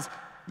she does,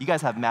 you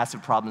guys have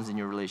massive problems in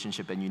your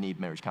relationship and you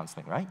need marriage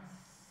counseling, right?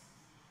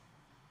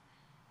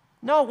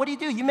 No, what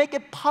do? You make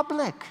it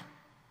public.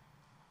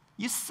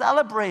 You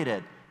celebrate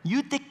it.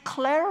 You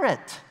declare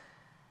it,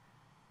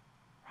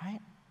 right?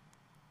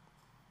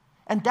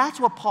 And that's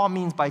what Paul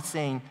means by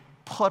saying,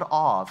 put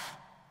off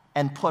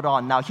and put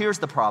on. Now, here's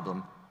the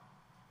problem.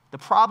 The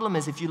problem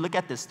is if you look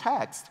at this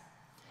text,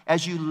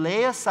 as you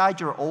lay aside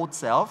your old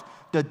self,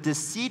 the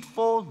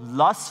deceitful,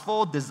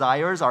 lustful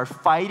desires are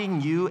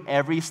fighting you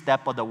every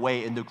step of the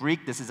way. In the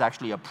Greek, this is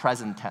actually a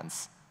present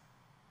tense.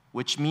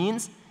 which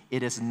means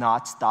it is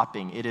not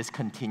stopping, it is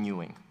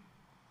continuing.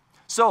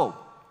 So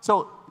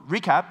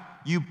recap,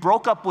 you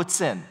broke up with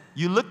sin.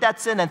 You looked at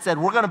sin and said,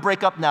 we're going to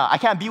break up now. I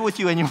can't be with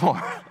you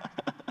anymore.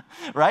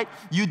 Right?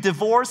 You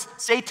divorce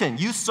Satan.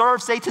 You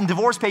serve Satan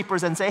divorce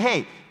papers and say,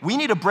 hey, we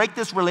need to break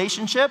this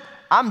relationship.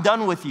 I'm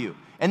done with you.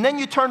 And then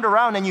you turned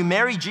around and you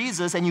married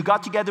Jesus and you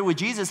got together with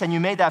Jesus and you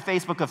made that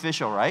Facebook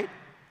official, right?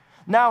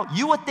 Now,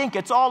 you would think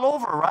it's all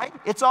over, right?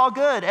 It's all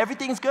good.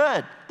 Everything's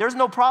good. There's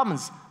no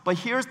problems. But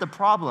here's the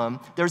problem.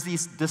 There's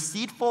these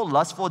deceitful,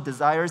 lustful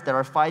desires that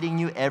are fighting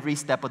you every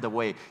step of the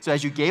way. So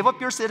as you gave up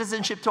your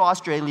citizenship to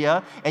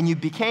Australia and you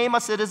became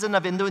a citizen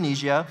of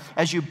Indonesia,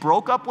 as you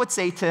broke up with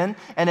Satan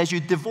and as you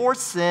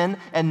divorced sin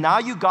and now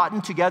you've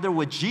gotten together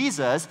with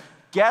Jesus,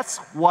 guess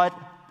what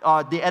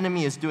the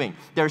enemy is doing?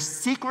 They're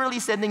secretly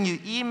sending you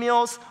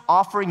emails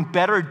offering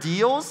better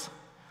deals.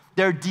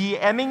 They're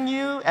DMing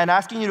you and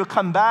asking you to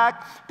come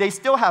back. They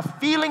still have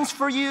feelings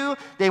for you.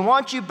 They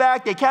want you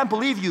back. They can't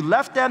believe you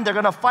left them. They're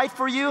going to fight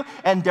for you,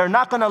 and they're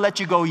not going to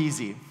let you go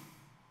easy.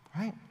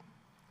 Right?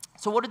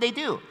 So what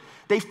do?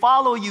 They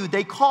follow you.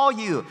 They call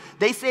you.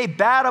 They say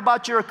bad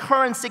about your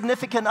current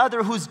significant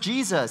other who's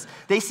Jesus.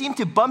 They seem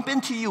to bump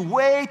into you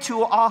way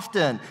too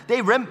often.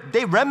 They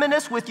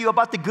reminisce with you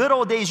about the good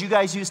old days you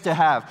guys used to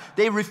have.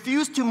 They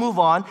refuse to move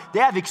on.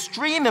 They have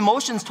extreme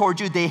emotions towards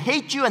you. They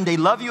hate you and they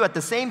love you at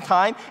the same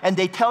time. And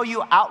they tell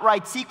you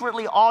outright,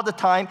 secretly, all the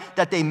time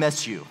that they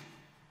miss you.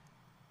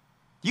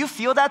 You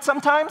feel that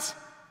sometimes?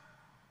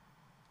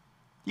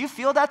 You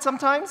feel that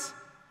sometimes?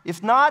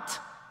 If not,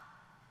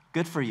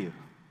 good for you.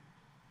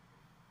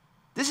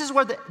 This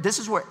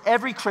is where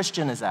every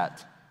Christian is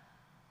at.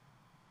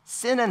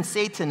 Sin and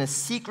Satan is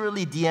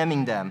secretly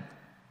DMing them.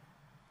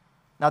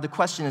 Now the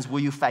question is, will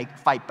you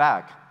fight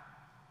back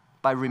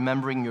by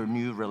remembering your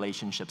new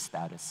relationship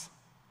status?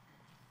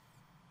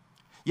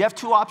 You have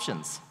two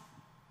options.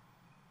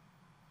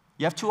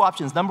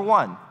 Number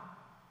one,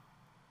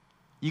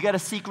 you get a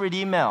secret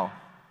email.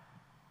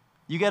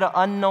 You get an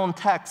unknown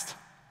text.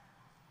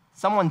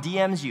 Someone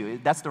DMs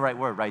you. That's the right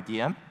word, right?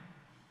 DM?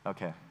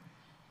 Okay,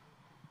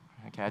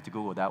 I had to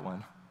Google that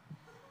one.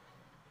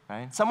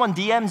 Right? Someone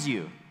DMs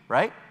you,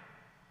 right?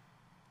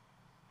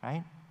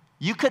 Right?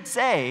 You could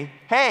say,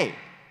 hey,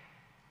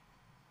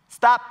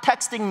 stop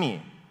texting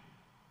me.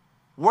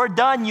 We're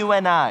done, you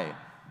and I.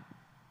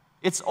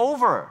 It's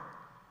over.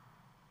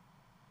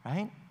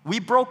 Right? We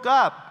broke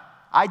up.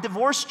 I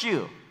divorced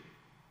you.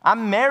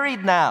 I'm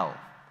married now.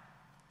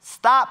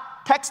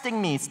 Stop texting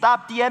me.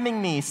 Stop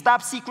DMing me.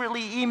 Stop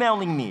secretly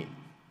emailing me.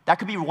 That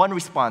could be one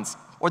response.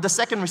 Or the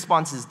second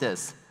response is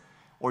this.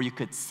 Or you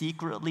could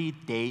secretly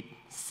date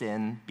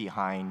sin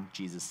behind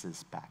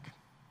Jesus' back.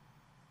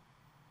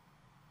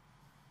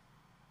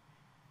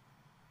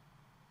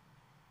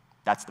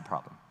 That's the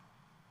problem.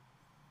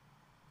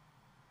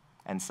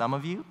 And some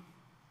of you,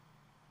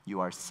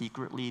 you are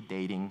secretly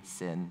dating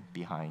sin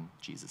behind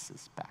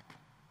Jesus' back.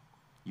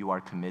 You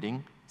are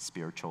committing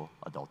spiritual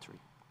adultery.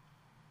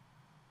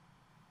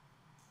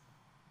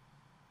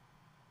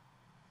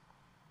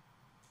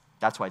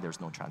 That's why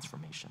there's no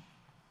transformation.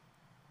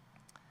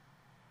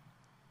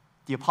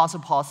 The Apostle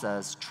Paul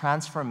says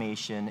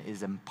transformation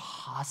is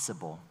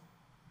impossible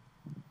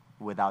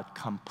without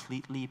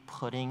completely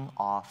putting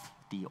off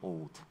the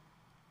old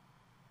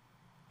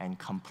and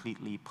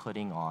completely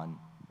putting on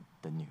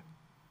the new.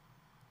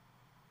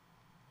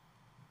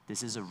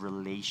 This is a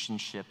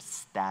relationship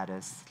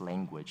status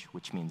language,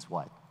 which means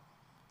what?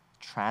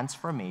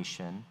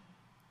 Transformation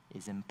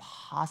is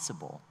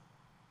impossible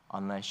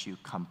unless you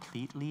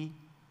completely,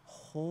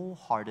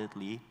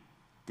 wholeheartedly,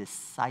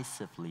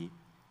 decisively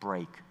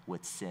break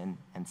with sin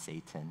and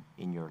Satan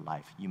in your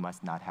life. You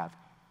must not have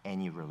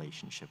any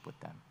relationship with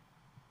them.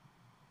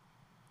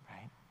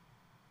 Right?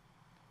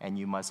 And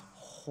you must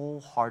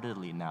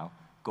wholeheartedly now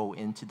go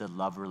into the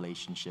love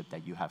relationship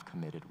that you have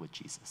committed with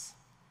Jesus.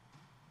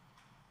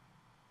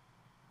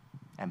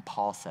 And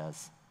Paul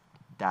says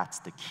that's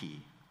the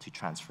key to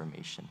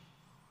transformation.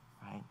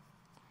 Right?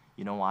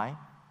 You know why?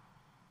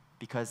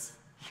 Because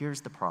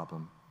here's the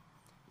problem.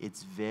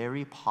 It's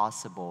very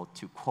possible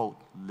to, quote,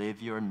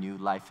 live your new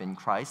life in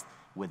Christ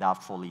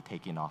without fully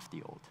taking off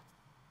the old.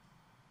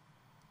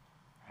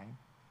 Right?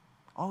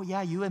 Oh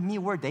yeah, you and me,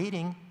 we're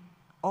dating.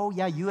 Oh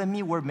yeah, you and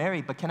me, we're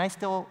married, but can I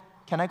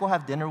go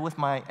have dinner with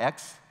my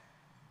ex?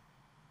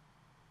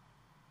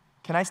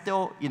 Can I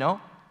still,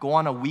 go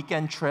on a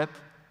weekend trip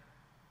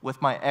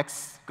with my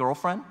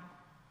ex-girlfriend?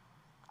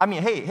 I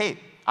mean, hey,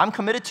 I'm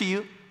committed to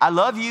you. I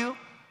love you.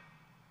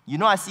 You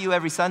know I see you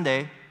every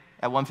Sunday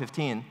at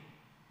 1:15.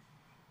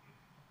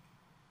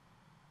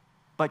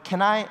 But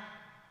can I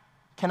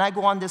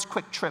go on this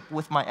quick trip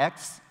with my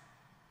ex?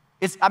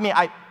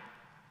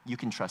 You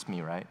can trust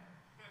me, right?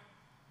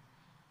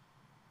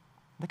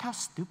 Look how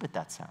stupid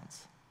that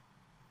sounds.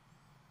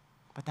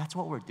 But that's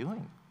what we're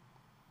doing.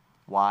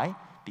 Why?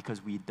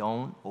 Because we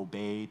don't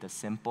obey the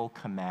simple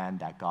command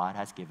that God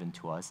has given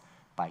to us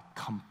by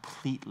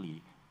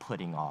completely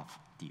putting off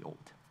the old.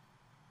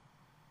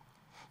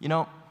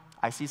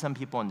 I see some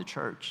people in the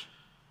church,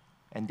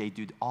 and they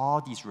do all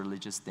these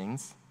religious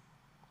things,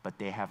 but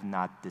they have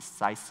not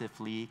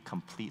decisively,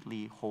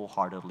 completely,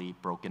 wholeheartedly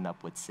broken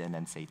up with sin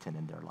and Satan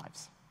in their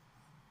lives.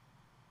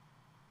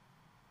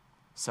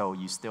 So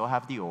you still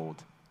have the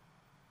old,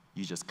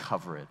 you just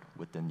cover it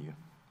with the new.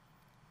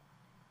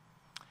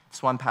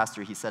 This one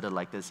pastor, he said it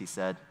like this. He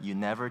said, you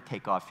never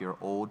take off your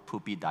old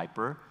poopy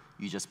diaper,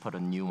 you just put a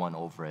new one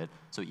over it.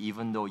 So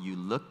even though you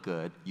look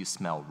good, you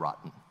smell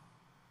rotten.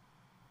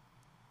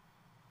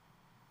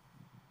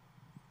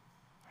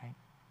 Right?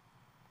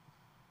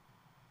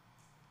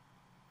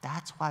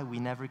 That's why we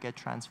never get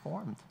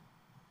transformed.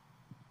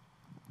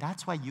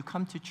 That's why you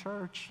come to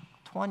church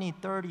 20,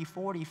 30,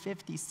 40,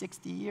 50,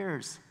 60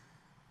 years,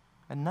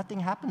 and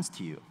nothing happens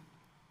to you.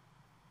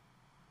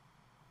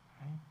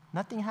 Right?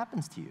 Nothing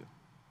happens to you.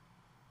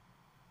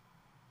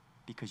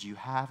 Because you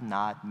have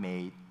not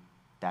made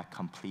that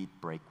complete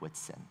break with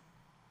sin.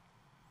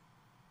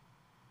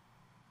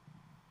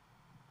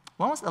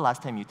 When was the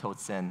last time you told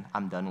sin,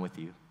 I'm done with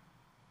you?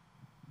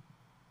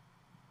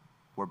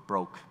 We're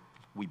broke.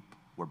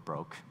 We're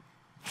broke.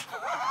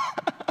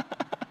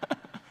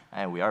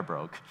 And we are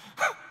broke.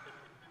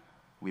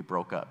 We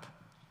broke up.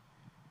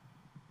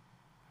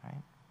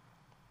 Right?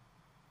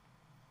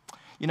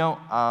 You know,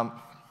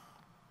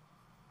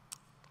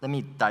 let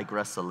me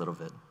digress a little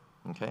bit,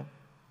 okay?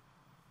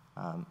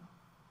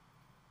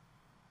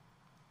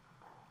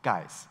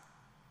 Guys,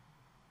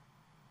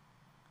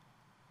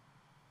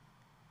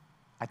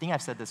 I think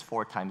I've said this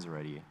 4 times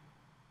already.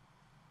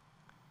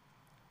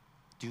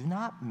 Do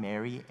not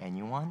marry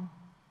anyone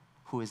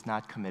who is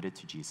not committed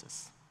to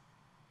Jesus.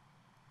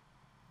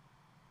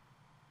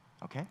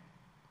 Okay?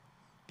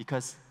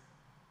 Because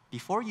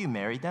before you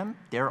marry them,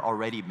 they're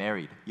already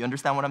married. You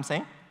understand what I'm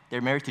saying?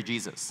 They're married to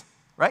Jesus,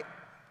 right?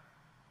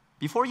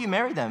 Before you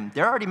marry them,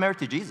 they're already married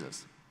to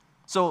Jesus.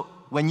 So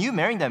when you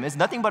marry them, it's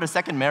nothing but a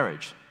second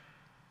marriage.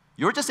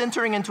 You're just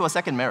entering into a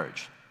second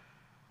marriage.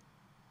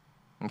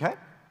 Okay?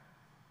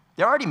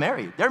 They're already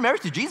married. They're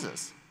married to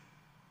Jesus.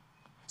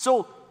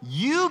 So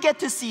you get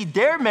to see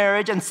their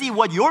marriage and see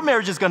what your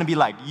marriage is going to be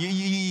like.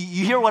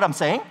 You hear what I'm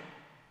saying?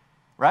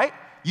 Right?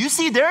 You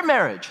see their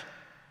marriage.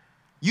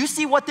 You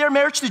see what their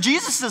marriage to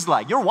Jesus is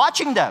like. You're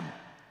watching them.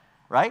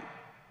 Right?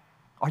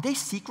 Are they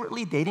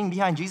secretly dating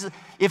behind Jesus?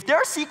 If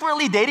they're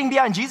secretly dating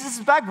behind Jesus'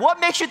 back, what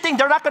makes you think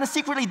they're not going to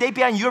secretly date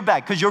behind your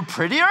back? Because you're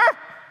prettier?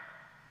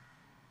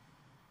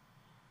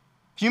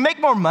 You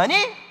make more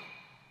money?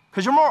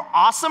 Because you're more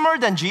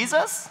awesomer than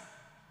Jesus?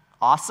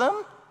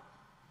 Awesome?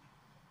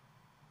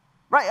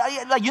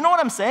 Right, like, you know what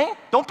I'm saying?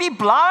 Don't be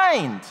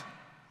blind.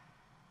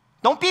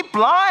 Don't be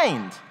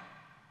blind.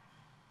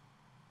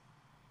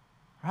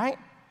 Right?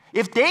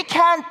 If they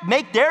can't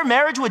make their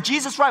marriage with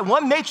Jesus right,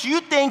 what makes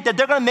you think that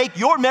they're going to make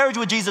your marriage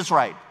with Jesus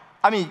right?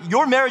 I mean,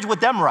 your marriage with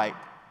them right.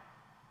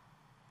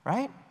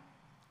 Right?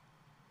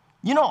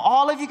 You know,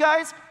 all of you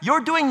guys,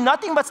 you're doing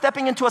nothing but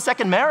stepping into a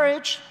second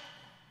marriage.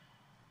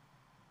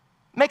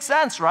 Makes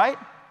sense, right?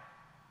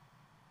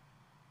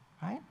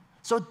 Right?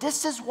 So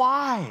this is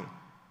why.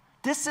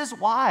 This is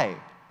why.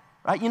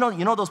 Right? You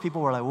know those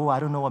people who are like, oh, I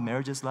don't know what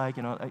marriage is like.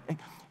 You know,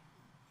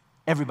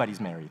 everybody's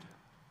married.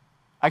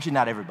 Actually,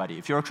 not everybody.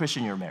 If you're a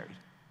Christian, you're married.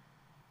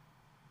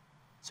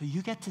 So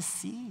you get to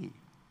see.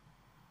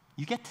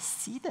 You get to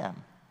see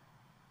them.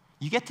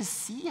 You get to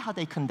see how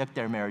they conduct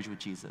their marriage with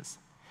Jesus.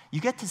 You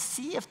get to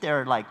see if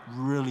they're like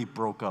really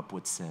broke up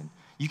with sin.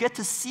 You get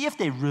to see if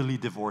they really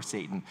divorce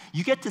Satan.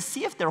 You get to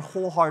see if they're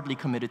wholeheartedly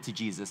committed to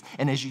Jesus.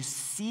 And as you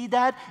see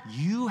that,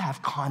 you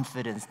have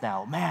confidence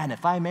now. Man,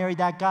 if I marry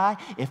that guy,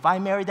 if I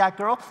marry that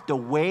girl, the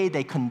way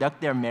they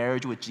conduct their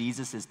marriage with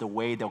Jesus is the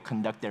way they'll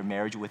conduct their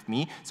marriage with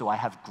me. So I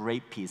have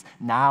great peace.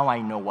 Now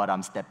I know what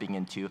I'm stepping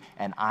into,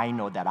 and I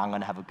know that I'm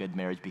going to have a good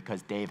marriage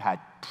because they've had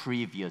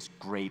previous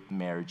great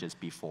marriages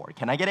before.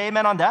 Can I get an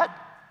amen on that?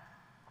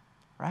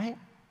 Right?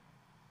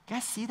 You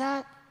guys see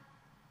that?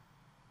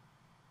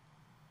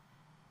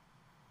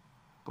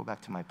 Go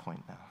back to my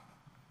point now.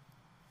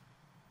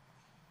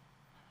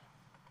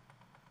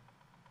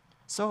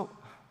 So,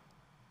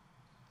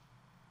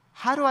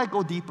 how do I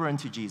go deeper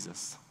into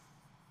Jesus?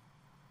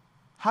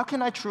 How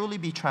can I truly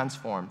be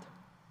transformed?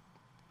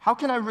 How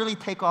can I really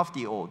take off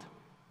the old?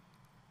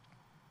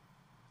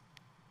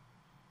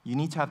 You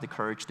need to have the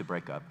courage to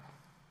break up.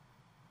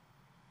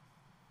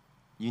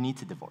 You need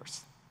to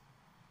divorce.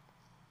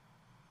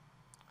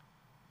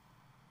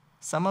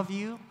 Some of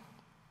you,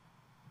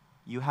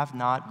 you have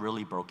not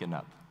really broken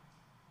up.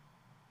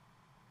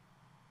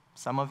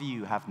 Some of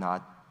you have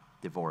not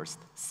divorced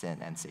sin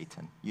and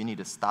Satan. You need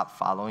to stop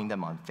following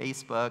them on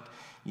Facebook.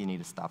 You need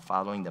to stop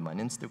following them on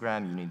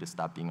Instagram. You need to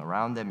stop being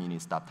around them. You need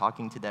to stop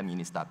talking to them. You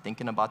need to stop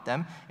thinking about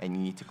them. And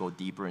you need to go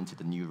deeper into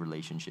the new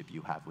relationship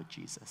you have with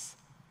Jesus.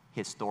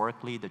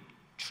 Historically, the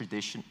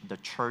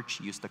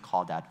church used to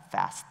call that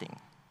fasting.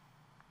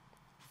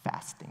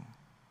 Fasting.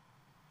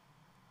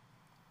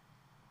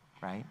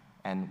 Right?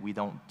 And we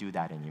don't do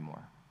that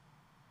anymore.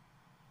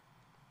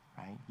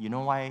 Right? You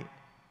know why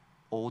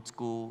old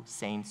school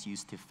saints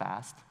used to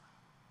fast?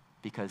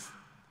 Because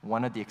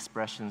one of the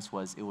expressions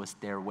was, it was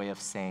their way of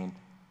saying,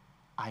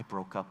 I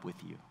broke up with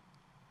you.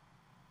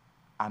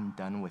 I'm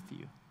done with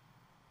you.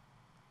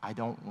 I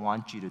don't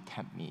want you to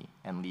tempt me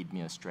and lead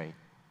me astray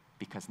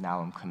because now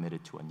I'm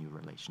committed to a new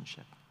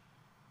relationship.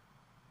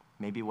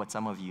 Maybe what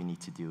some of you need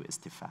to do is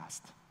to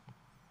fast.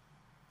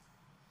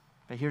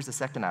 But here's the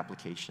second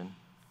application.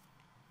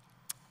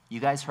 You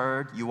guys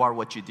heard, you are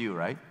what you do,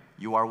 right?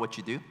 You are what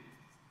you do,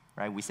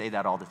 right? We say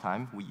that all the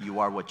time. You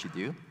are what you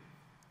do.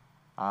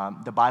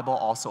 The Bible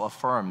also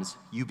affirms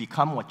you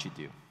become what you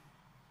do.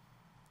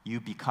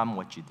 You become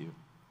what you do.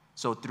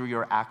 So through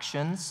your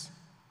actions,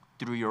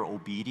 through your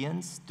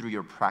obedience, through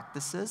your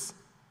practices,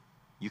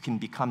 you can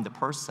become the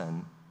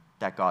person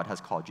that God has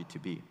called you to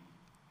be.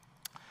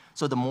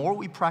 So the more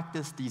we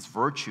practice these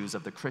virtues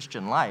of the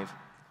Christian life,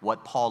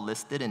 what Paul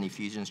listed in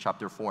Ephesians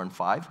chapter 4 and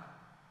 5,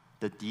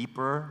 the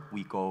deeper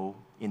we go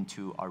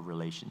into our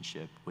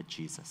relationship with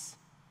Jesus.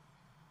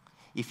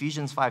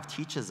 Ephesians 5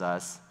 teaches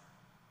us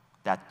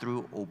that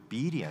through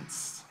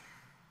obedience,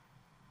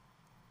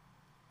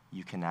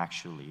 you can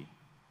actually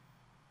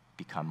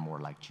become more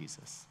like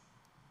Jesus.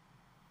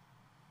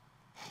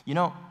 You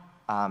know,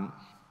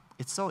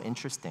 it's so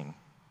interesting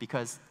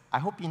because I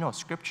hope you know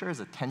Scripture is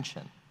a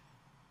tension,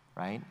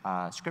 right?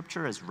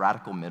 Scripture is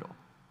radical middle,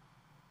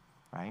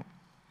 right?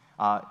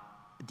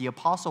 The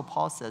Apostle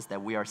Paul says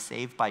that we are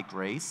saved by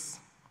grace,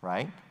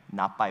 right?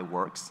 Not by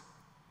works.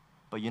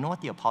 But you know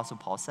what the Apostle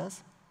Paul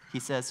says? He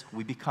says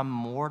we become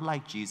more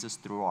like Jesus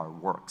through our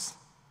works.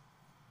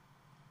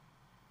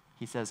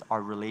 He says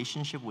our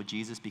relationship with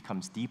Jesus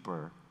becomes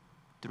deeper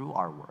through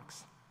our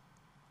works.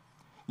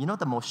 You know,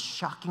 the most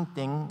shocking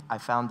thing I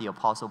found the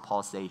Apostle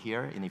Paul say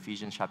here in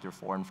Ephesians chapter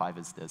 4 and 5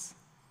 is this,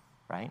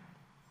 right?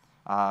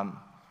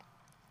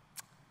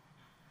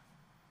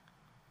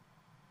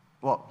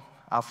 Well,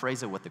 I'll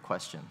phrase it with the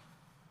question.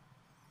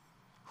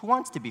 Who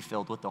wants to be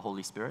filled with the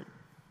Holy Spirit?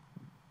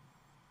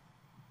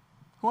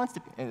 Who wants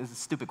to? It's a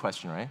stupid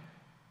question, right?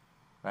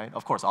 Right?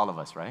 Of course, all of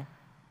us, right?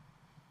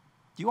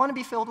 Do you want to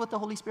be filled with the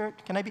Holy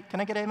Spirit? Can I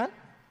get amen?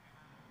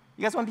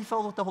 You guys want to be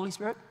filled with the Holy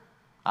Spirit?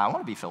 I want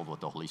to be filled with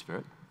the Holy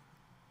Spirit.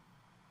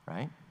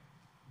 Right?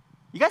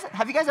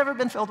 Have you guys ever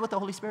been filled with the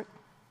Holy Spirit?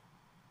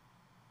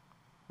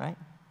 Right?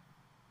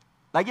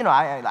 Like, you know,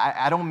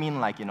 I don't mean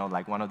like, you know,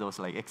 like one of those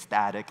like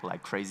ecstatic,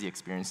 like crazy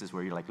experiences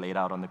where you're like laid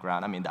out on the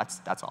ground. I mean,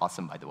 that's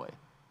awesome, by the way.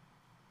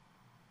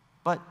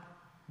 But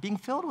being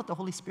filled with the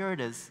Holy Spirit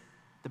is,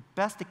 the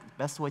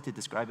best way to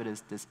describe it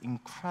is this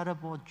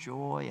incredible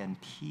joy and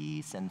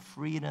peace and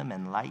freedom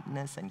and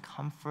lightness and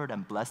comfort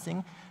and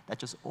blessing that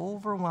just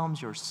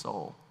overwhelms your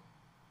soul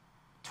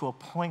to a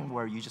point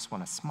where you just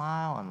want to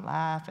smile and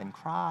laugh and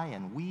cry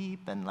and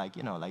weep and like,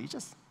 you know, like you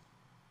just,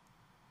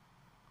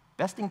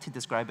 best thing to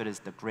describe it is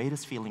the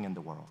greatest feeling in the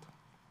world.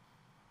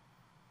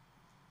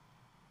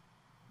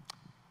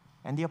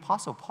 And the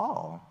Apostle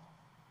Paul,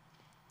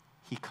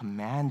 he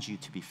commands you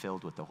to be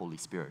filled with the Holy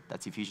Spirit.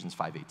 That's Ephesians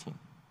 5:18.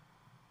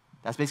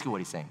 That's basically what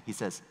he's saying. He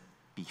says,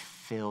 be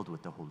filled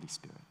with the Holy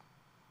Spirit.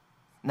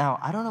 Now,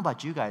 I don't know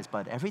about you guys,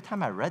 but every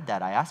time I read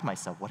that, I asked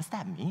myself, what does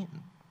that mean?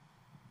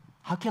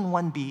 How can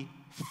one be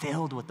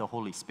filled with the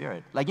Holy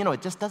Spirit? Like, you know,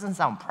 it just doesn't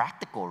sound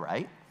practical,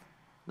 right?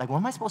 Like, what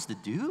am I supposed to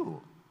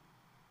do?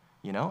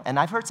 You know? And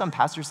I've heard some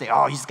pastors say,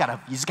 oh, you just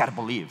gotta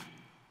believe.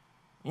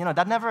 You know,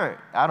 that never,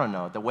 I don't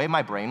know, the way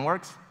my brain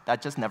works,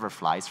 that just never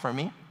flies for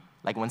me.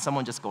 Like, when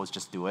someone just goes,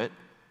 just do it,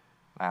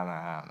 I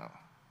don't know,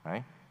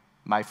 right?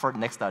 My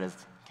next thought is,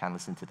 can't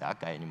listen to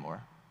that guy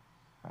anymore,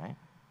 right?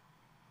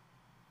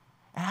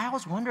 And I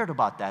always wondered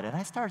about that, and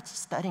I started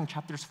studying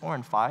chapters 4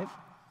 and 5.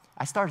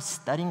 I started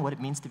studying what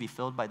it means to be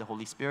filled by the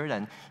Holy Spirit,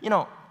 and you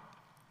know,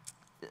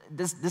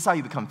 this is how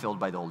you become filled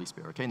by the Holy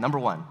Spirit, okay? Number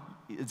one,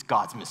 it's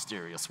God's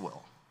mysterious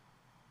will,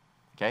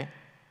 okay?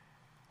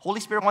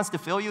 Holy Spirit wants to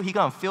fill you, He's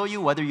gonna fill you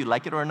whether you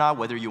like it or not,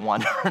 whether you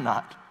want it or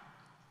not,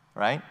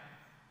 right?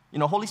 You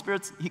know, Holy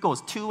Spirit, He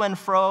goes to and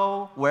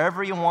fro,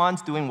 wherever He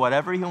wants, doing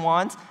whatever He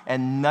wants,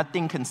 and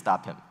nothing can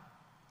stop Him.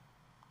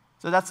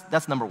 So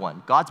that's number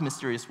one, God's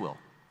mysterious will.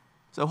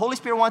 So Holy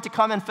Spirit wants to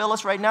come and fill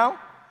us right now,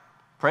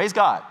 praise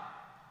God,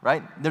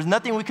 right? There's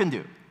nothing we can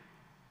do,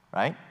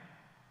 right?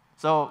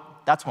 So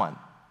that's one.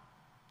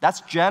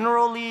 That's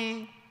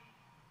generally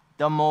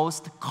the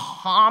most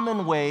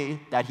common way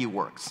that He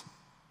works,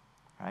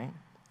 right?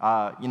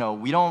 You know,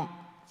 we don't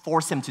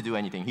force Him to do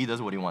anything. He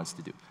does what He wants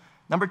to do.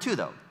 Number two,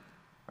 though,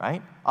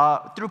 right?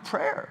 Through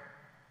prayer.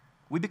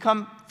 We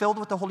become filled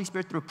with the Holy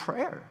Spirit through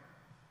prayer.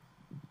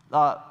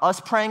 Us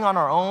praying on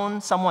our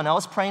own, someone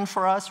else praying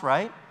for us,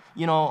 right?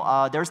 You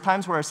know, there's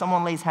times where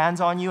someone lays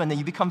hands on you and then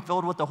you become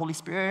filled with the Holy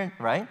Spirit,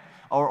 right?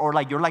 Or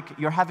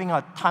you're having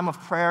a time of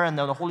prayer and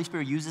then the Holy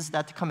Spirit uses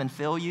that to come and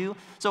fill you.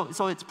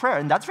 So it's prayer,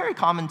 and that's very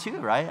common too,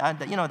 right?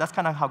 You know, that's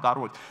kind of how God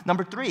works.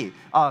 Number three,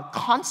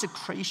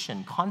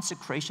 consecration.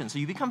 So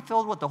you become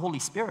filled with the Holy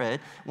Spirit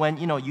when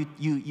you know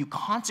you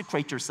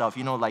consecrate yourself.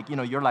 You know, like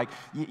you're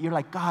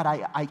like God,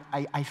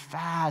 I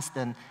fast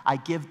and I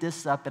give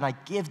this up and I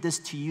give this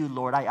to you,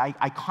 Lord.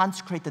 I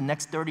consecrate the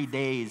next 30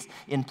 days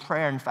in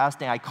prayer and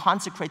fasting. I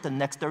consecrate the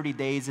next 30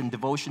 days in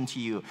devotion to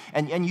you,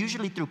 and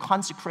usually through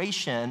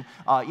consecration.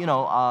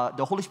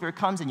 The Holy Spirit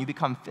comes and you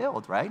become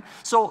filled, right?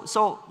 So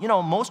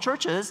most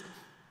churches,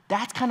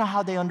 That's kind of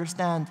how they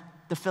understand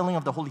the filling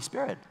of the Holy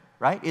Spirit,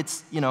 right?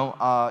 It's,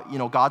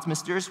 God's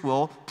mysterious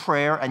will,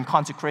 prayer, and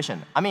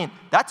consecration. I mean,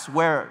 that's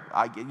where,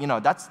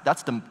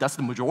 that's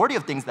the majority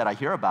of things that I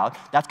hear about.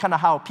 That's kind of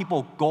how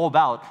people go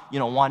about,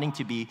 wanting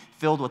to be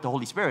filled with the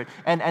Holy Spirit.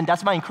 And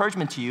that's my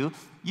encouragement to you.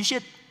 You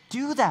should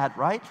do that,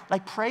 right?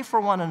 Like pray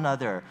for one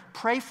another,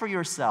 pray for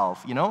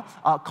yourself,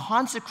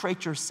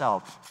 consecrate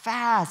yourself,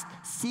 fast,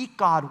 seek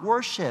God,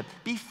 worship,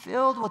 be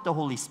filled with the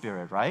Holy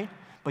Spirit, right?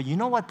 But you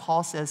know what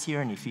Paul says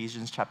here in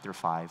Ephesians chapter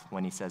 5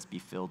 when he says be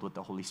filled with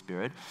the Holy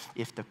Spirit?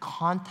 If the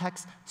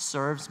context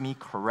serves me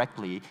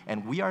correctly,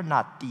 and we are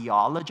not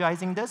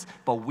theologizing this,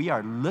 but we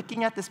are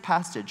looking at this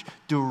passage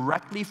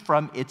directly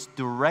from its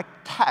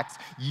direct text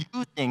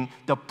using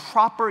the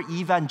proper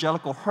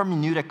evangelical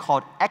hermeneutic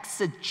called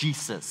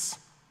exegesis.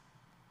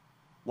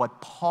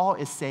 What Paul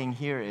is saying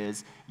here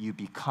is you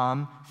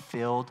become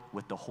filled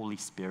with the Holy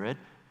Spirit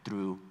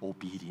through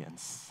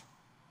obedience.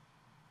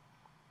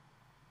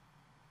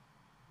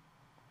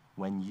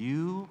 When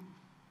you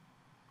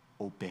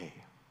obey,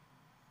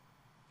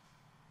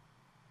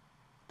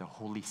 the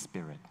Holy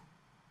Spirit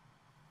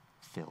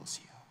fills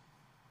you.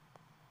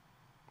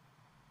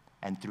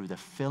 And through the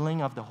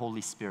filling of the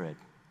Holy Spirit,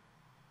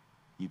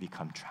 you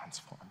become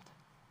transformed.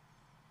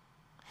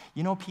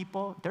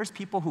 There's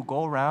people who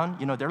go around,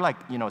 they're like,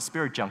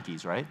 spirit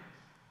junkies, right?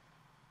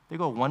 They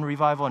go one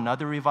revival,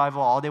 another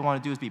revival. All they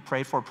want to do is be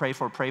prayed for,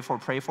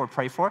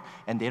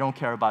 and they don't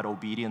care about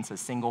obedience a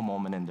single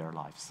moment in their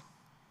lives.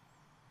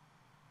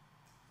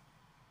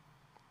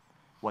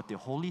 What the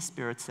Holy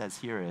Spirit says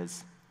here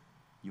is,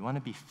 you want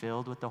to be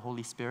filled with the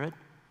Holy Spirit?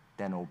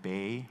 Then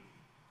obey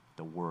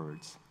the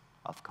words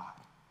of God.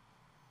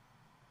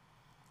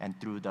 And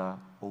through the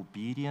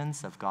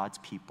obedience of God's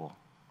people,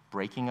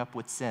 breaking up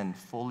with sin,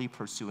 fully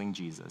pursuing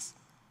Jesus,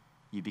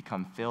 you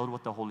become filled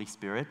with the Holy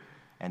Spirit,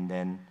 and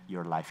then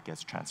your life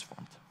gets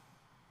transformed.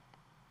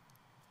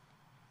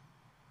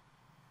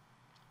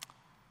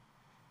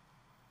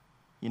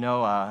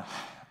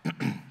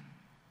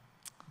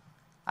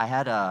 I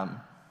had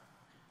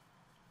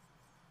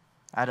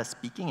a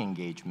speaking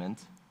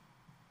engagement,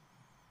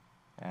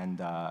 and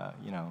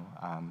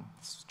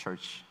this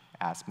church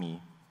asked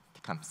me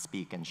to come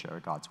speak and share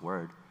God's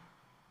word.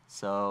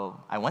 So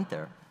I went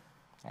there,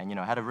 and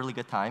had a really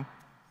good time.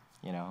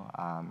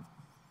 I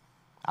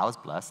was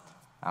blessed.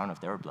 I don't know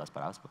if they were blessed,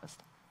 but I was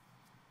blessed.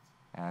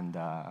 And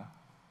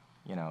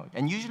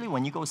and usually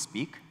when you go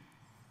speak,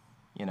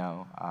 you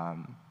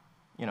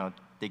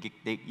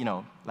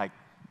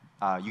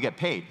get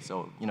paid.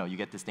 So you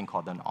get this thing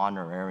called an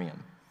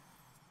honorarium.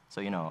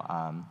 So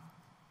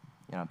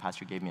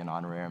pastor gave me an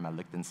honorarium. I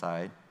looked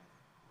inside,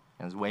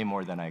 and it was way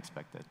more than I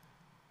expected.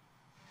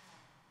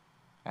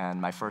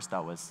 And my first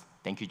thought was,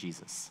 thank you,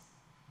 Jesus.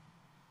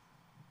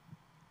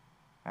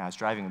 And I was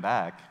driving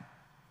back,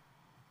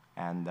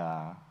 and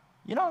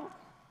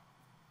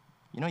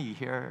you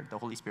hear the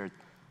Holy Spirit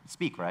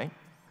speak, right?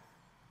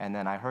 And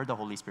then I heard the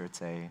Holy Spirit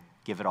say,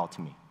 give it all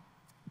to me.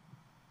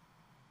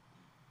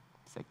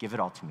 He said, give it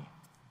all to me.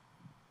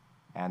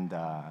 And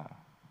I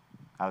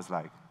was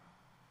like,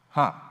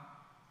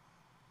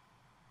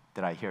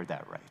 did I hear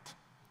that right?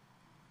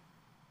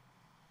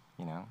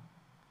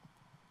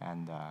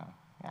 And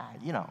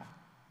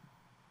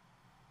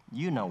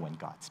when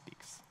God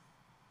speaks.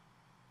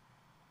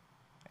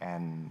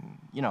 And,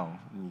 you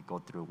go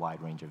through a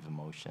wide range of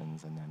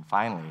emotions, and then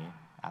finally,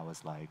 I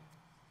was like,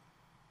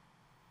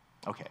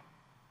 okay.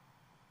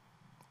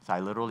 So I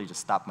literally just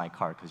stopped my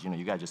car, because,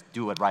 you gotta just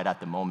do it right at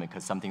the moment,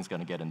 because something's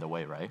gonna get in the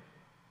way, right?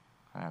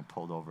 And I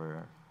pulled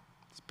over,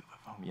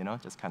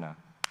 just kind of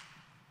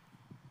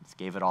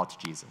gave it all to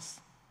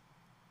Jesus.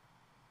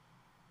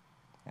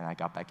 And I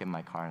got back in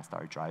my car and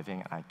started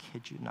driving, and I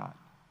kid you not,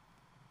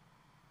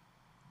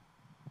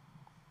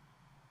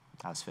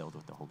 I was filled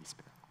with the Holy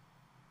Spirit.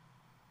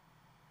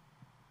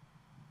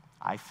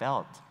 I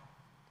felt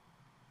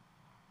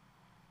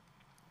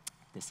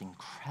this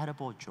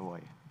incredible joy,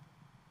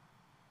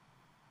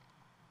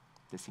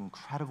 this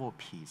incredible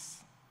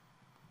peace,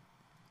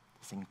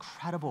 this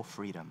incredible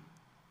freedom,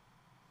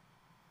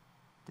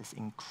 this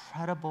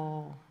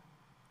incredible,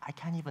 I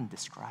can't even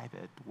describe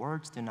it.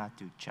 Words do not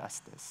do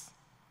justice.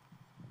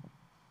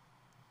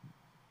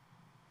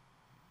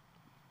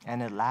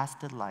 And it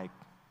lasted like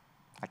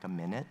a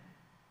minute.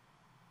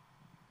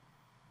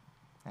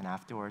 And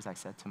afterwards, I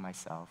said to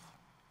myself,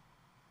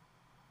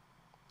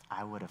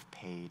 I would have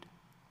paid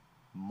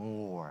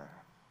more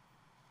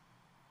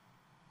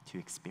to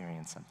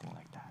experience something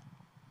like that.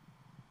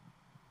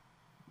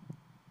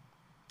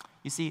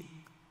 You see,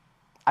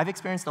 I've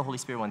experienced the Holy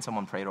Spirit when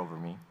someone prayed over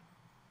me.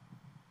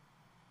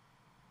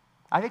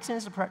 I've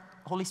experienced the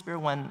Holy Spirit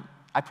when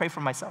I pray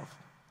for myself.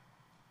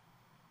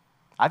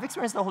 I've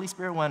experienced the Holy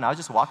Spirit when I was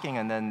just walking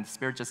and then the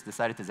Spirit just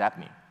decided to zap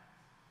me.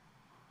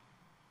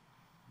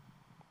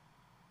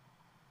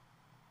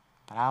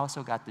 But I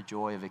also got the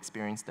joy of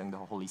experiencing the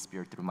Holy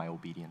Spirit through my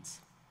obedience.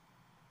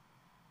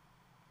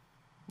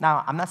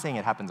 Now, I'm not saying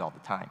it happens all the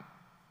time.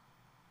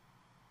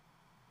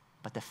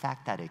 But the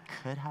fact that it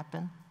could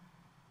happen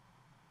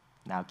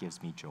now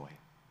gives me joy.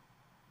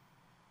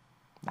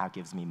 now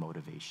gives me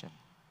motivation.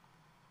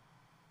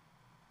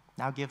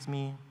 Now gives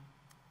me,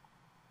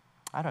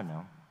 I don't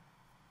know,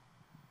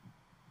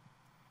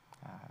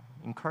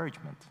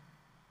 encouragement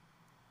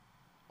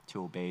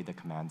to obey the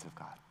commands of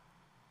God.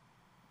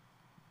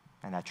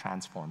 And that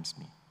transforms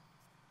me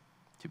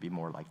to be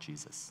more like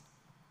Jesus.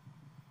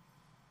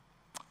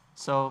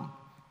 So,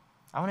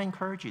 I want to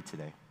encourage you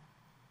today.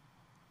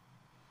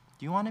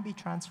 Do you want to be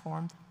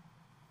transformed?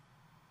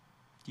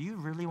 Do you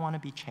really want to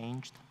be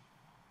changed?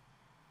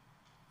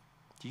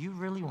 Do you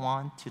really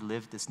want to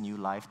live this new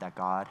life that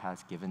God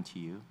has given to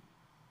you?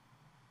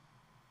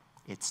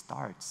 It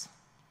starts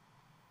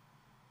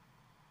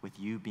with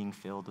you being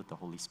filled with the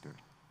Holy Spirit.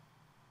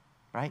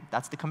 Right?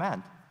 That's the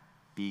command.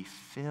 Be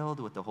filled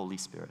with the Holy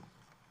Spirit.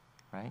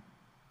 Right?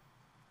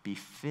 Be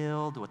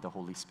filled with the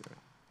Holy Spirit.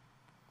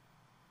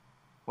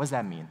 What does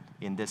that mean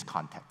in this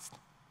context?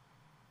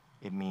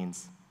 It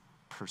means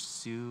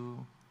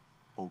pursue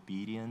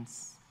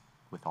obedience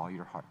with all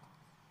your heart.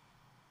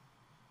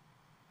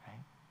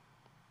 Right?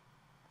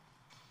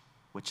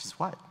 Which is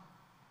what?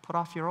 Put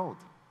off your old.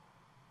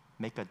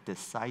 Make a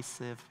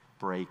decisive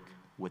break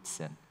with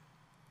sin.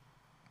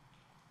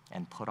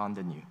 And put on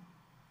the new.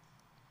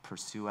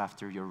 Pursue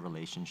after your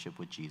relationship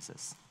with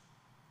Jesus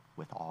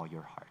with all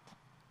your heart.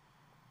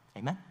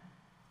 Amen?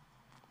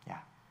 Yeah.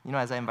 You know,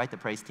 as I invite the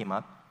praise team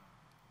up,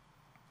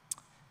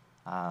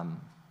 I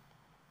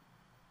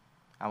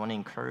want to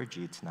encourage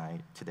you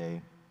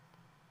today.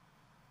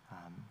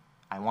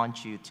 I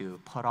want you to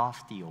put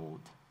off the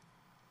old.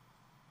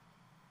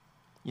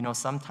 You know,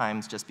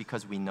 sometimes just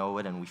because we know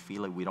it and we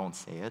feel it, we don't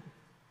say it.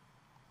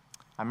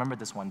 I remember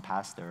this one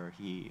pastor,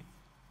 he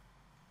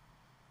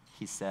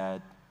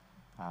said,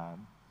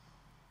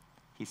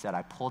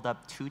 I pulled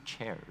up 2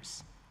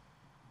 chairs.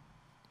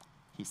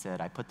 He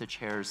said, I put the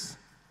chairs,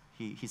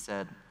 he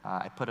said,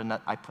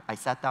 I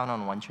sat down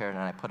on one chair and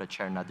I put a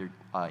chair another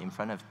in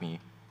front of me.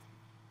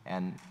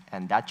 And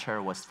that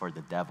chair was for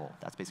the devil.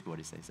 That's basically what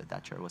he said. He said,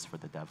 that chair was for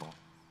the devil.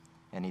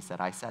 And he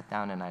said, I sat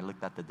down and I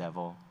looked at the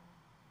devil,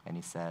 and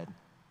he said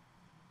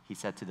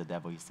to the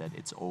devil,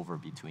 it's over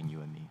between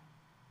you and me.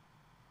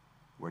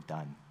 We're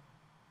done.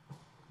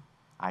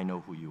 I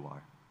know who you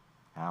are.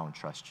 I don't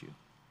trust you.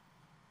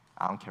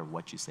 I don't care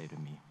what you say to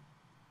me.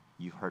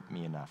 You hurt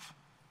me enough.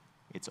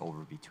 It's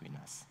over between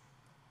us.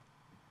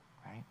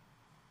 Right?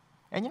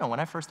 And you know, when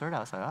I first heard it, I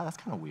was like, oh, that's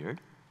kind of weird.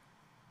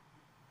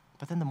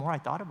 But then the more I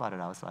thought about it,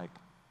 I was like,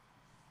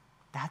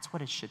 that's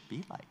what it should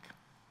be like.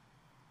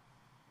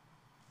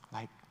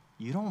 Like,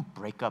 you don't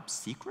break up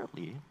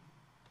secretly.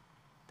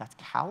 That's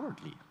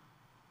cowardly.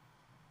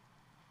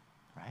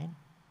 Right?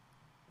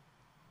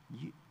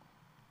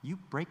 You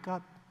break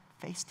up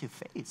face to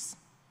face.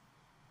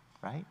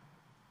 Right?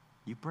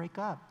 You break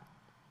up.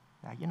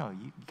 Now, you know,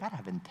 you gotta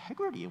have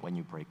integrity when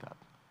you break up.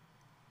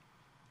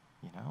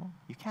 You know?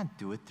 You can't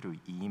do it through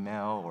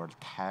email or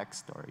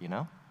text or, you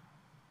know?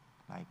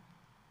 Like,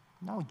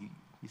 no,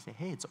 you say,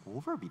 hey, it's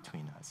over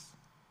between us.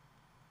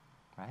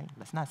 Right?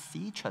 Let's not see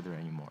each other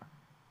anymore.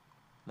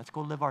 Let's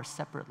go live our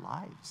separate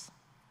lives.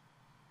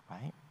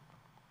 Right?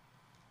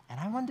 And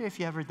I wonder if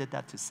you ever did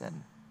that to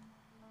sin.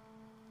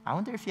 I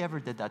wonder if you ever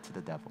did that to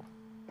the devil.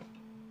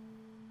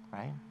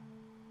 Right?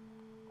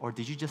 Or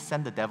did you just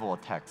send the devil a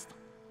text?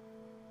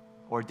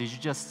 Or did you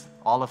just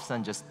all of a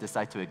sudden just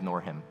decide to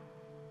ignore him?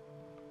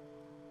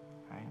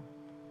 Right?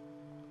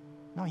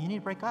 No, you need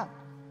to break up.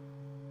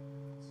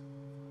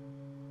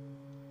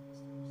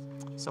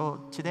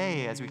 So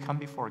today, as we come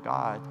before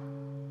God,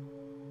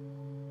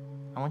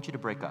 I want you to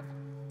break up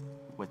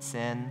with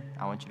sin.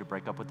 I want you to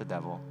break up with the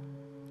devil.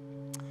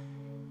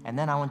 And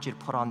then I want you to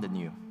put on the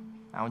new.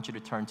 I want you to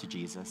turn to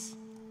Jesus.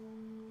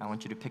 I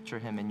want you to picture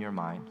him in your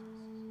mind.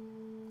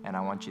 And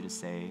I want you to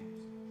say,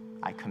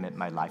 I commit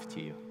my life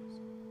to you.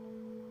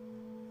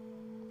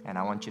 And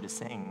I want you to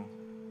sing,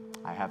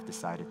 I have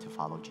decided to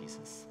follow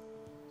Jesus.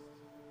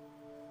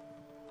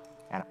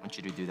 And I want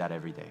you to do that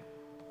every day.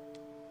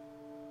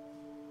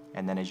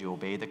 And then as you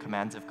obey the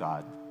commands of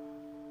God,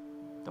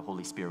 the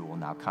Holy Spirit will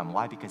now come.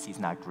 Why? Because he's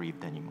not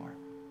grieved anymore.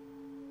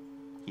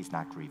 He's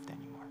not grieved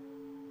anymore.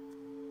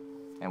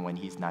 And when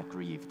he's not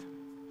grieved,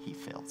 he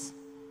fills.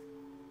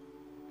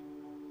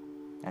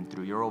 And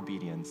through your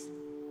obedience,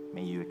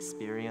 may you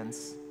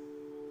experience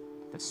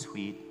the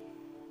sweet,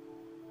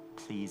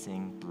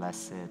 pleasing,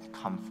 blessed,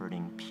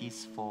 comforting,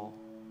 peaceful,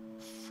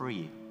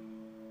 free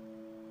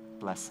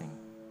blessing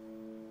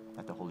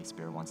that the Holy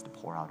Spirit wants to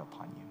pour out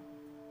upon you.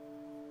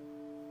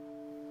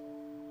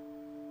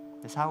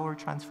 This is how we're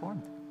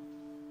transformed.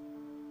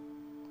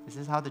 This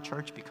is how the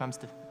church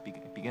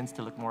begins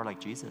to look more like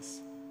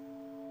Jesus.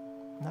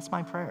 And that's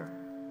my prayer.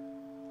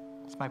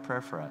 It's my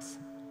prayer for us,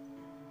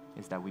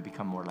 is that we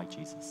become more like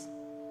Jesus.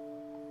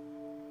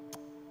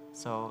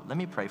 So let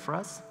me pray for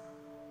us.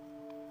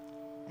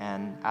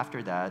 And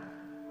after that,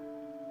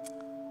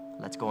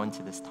 let's go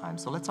into this time.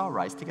 So let's all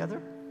rise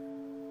together.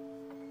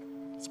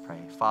 Let's pray.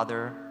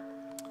 Father,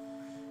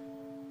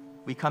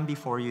 we come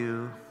before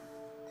you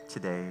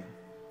today.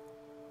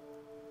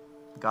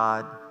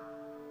 God,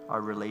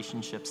 our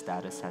relationship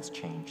status has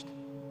changed.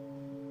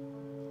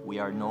 We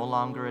are no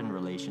longer in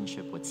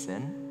relationship with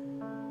sin,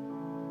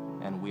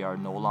 and we are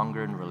no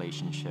longer in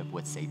relationship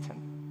with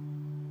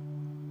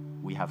Satan.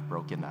 We have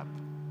broken up.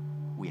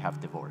 We have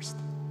divorced.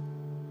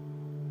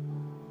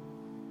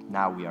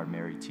 Now we are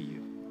married to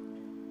you.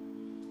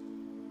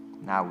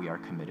 Now we are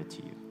committed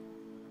to you.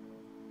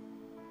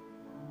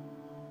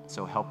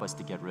 So help us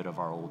to get rid of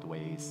our old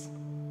ways,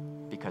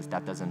 because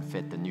that doesn't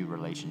fit the new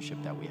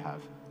relationship that we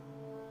have.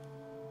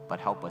 But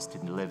help us to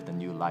live the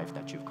new life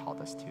that you've called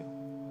us to.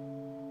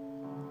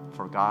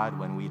 For God,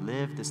 when we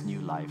live this new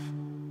life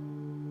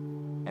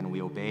and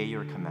we obey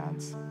your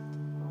commands,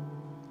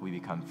 we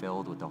become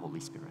filled with the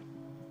Holy Spirit.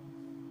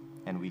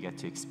 And we get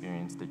to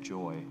experience the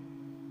joy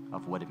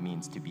of what it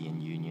means to be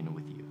in union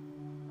with you.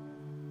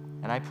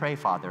 And I pray,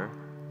 Father,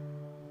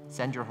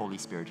 send your Holy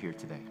Spirit here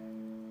today,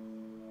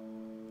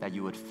 that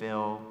you would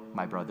fill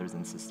my brothers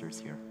and sisters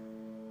here.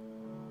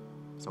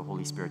 So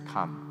Holy Spirit,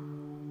 come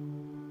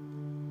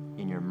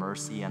in your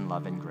mercy and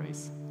love and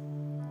grace,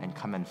 and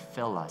come and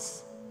fill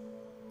us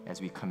as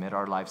we commit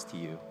our lives to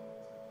you,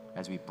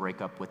 as we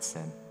break up with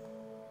sin,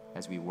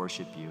 as we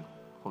worship you.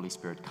 Holy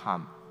Spirit,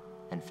 come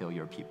and fill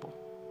your people.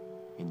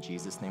 In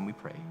Jesus' name we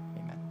pray. Amen.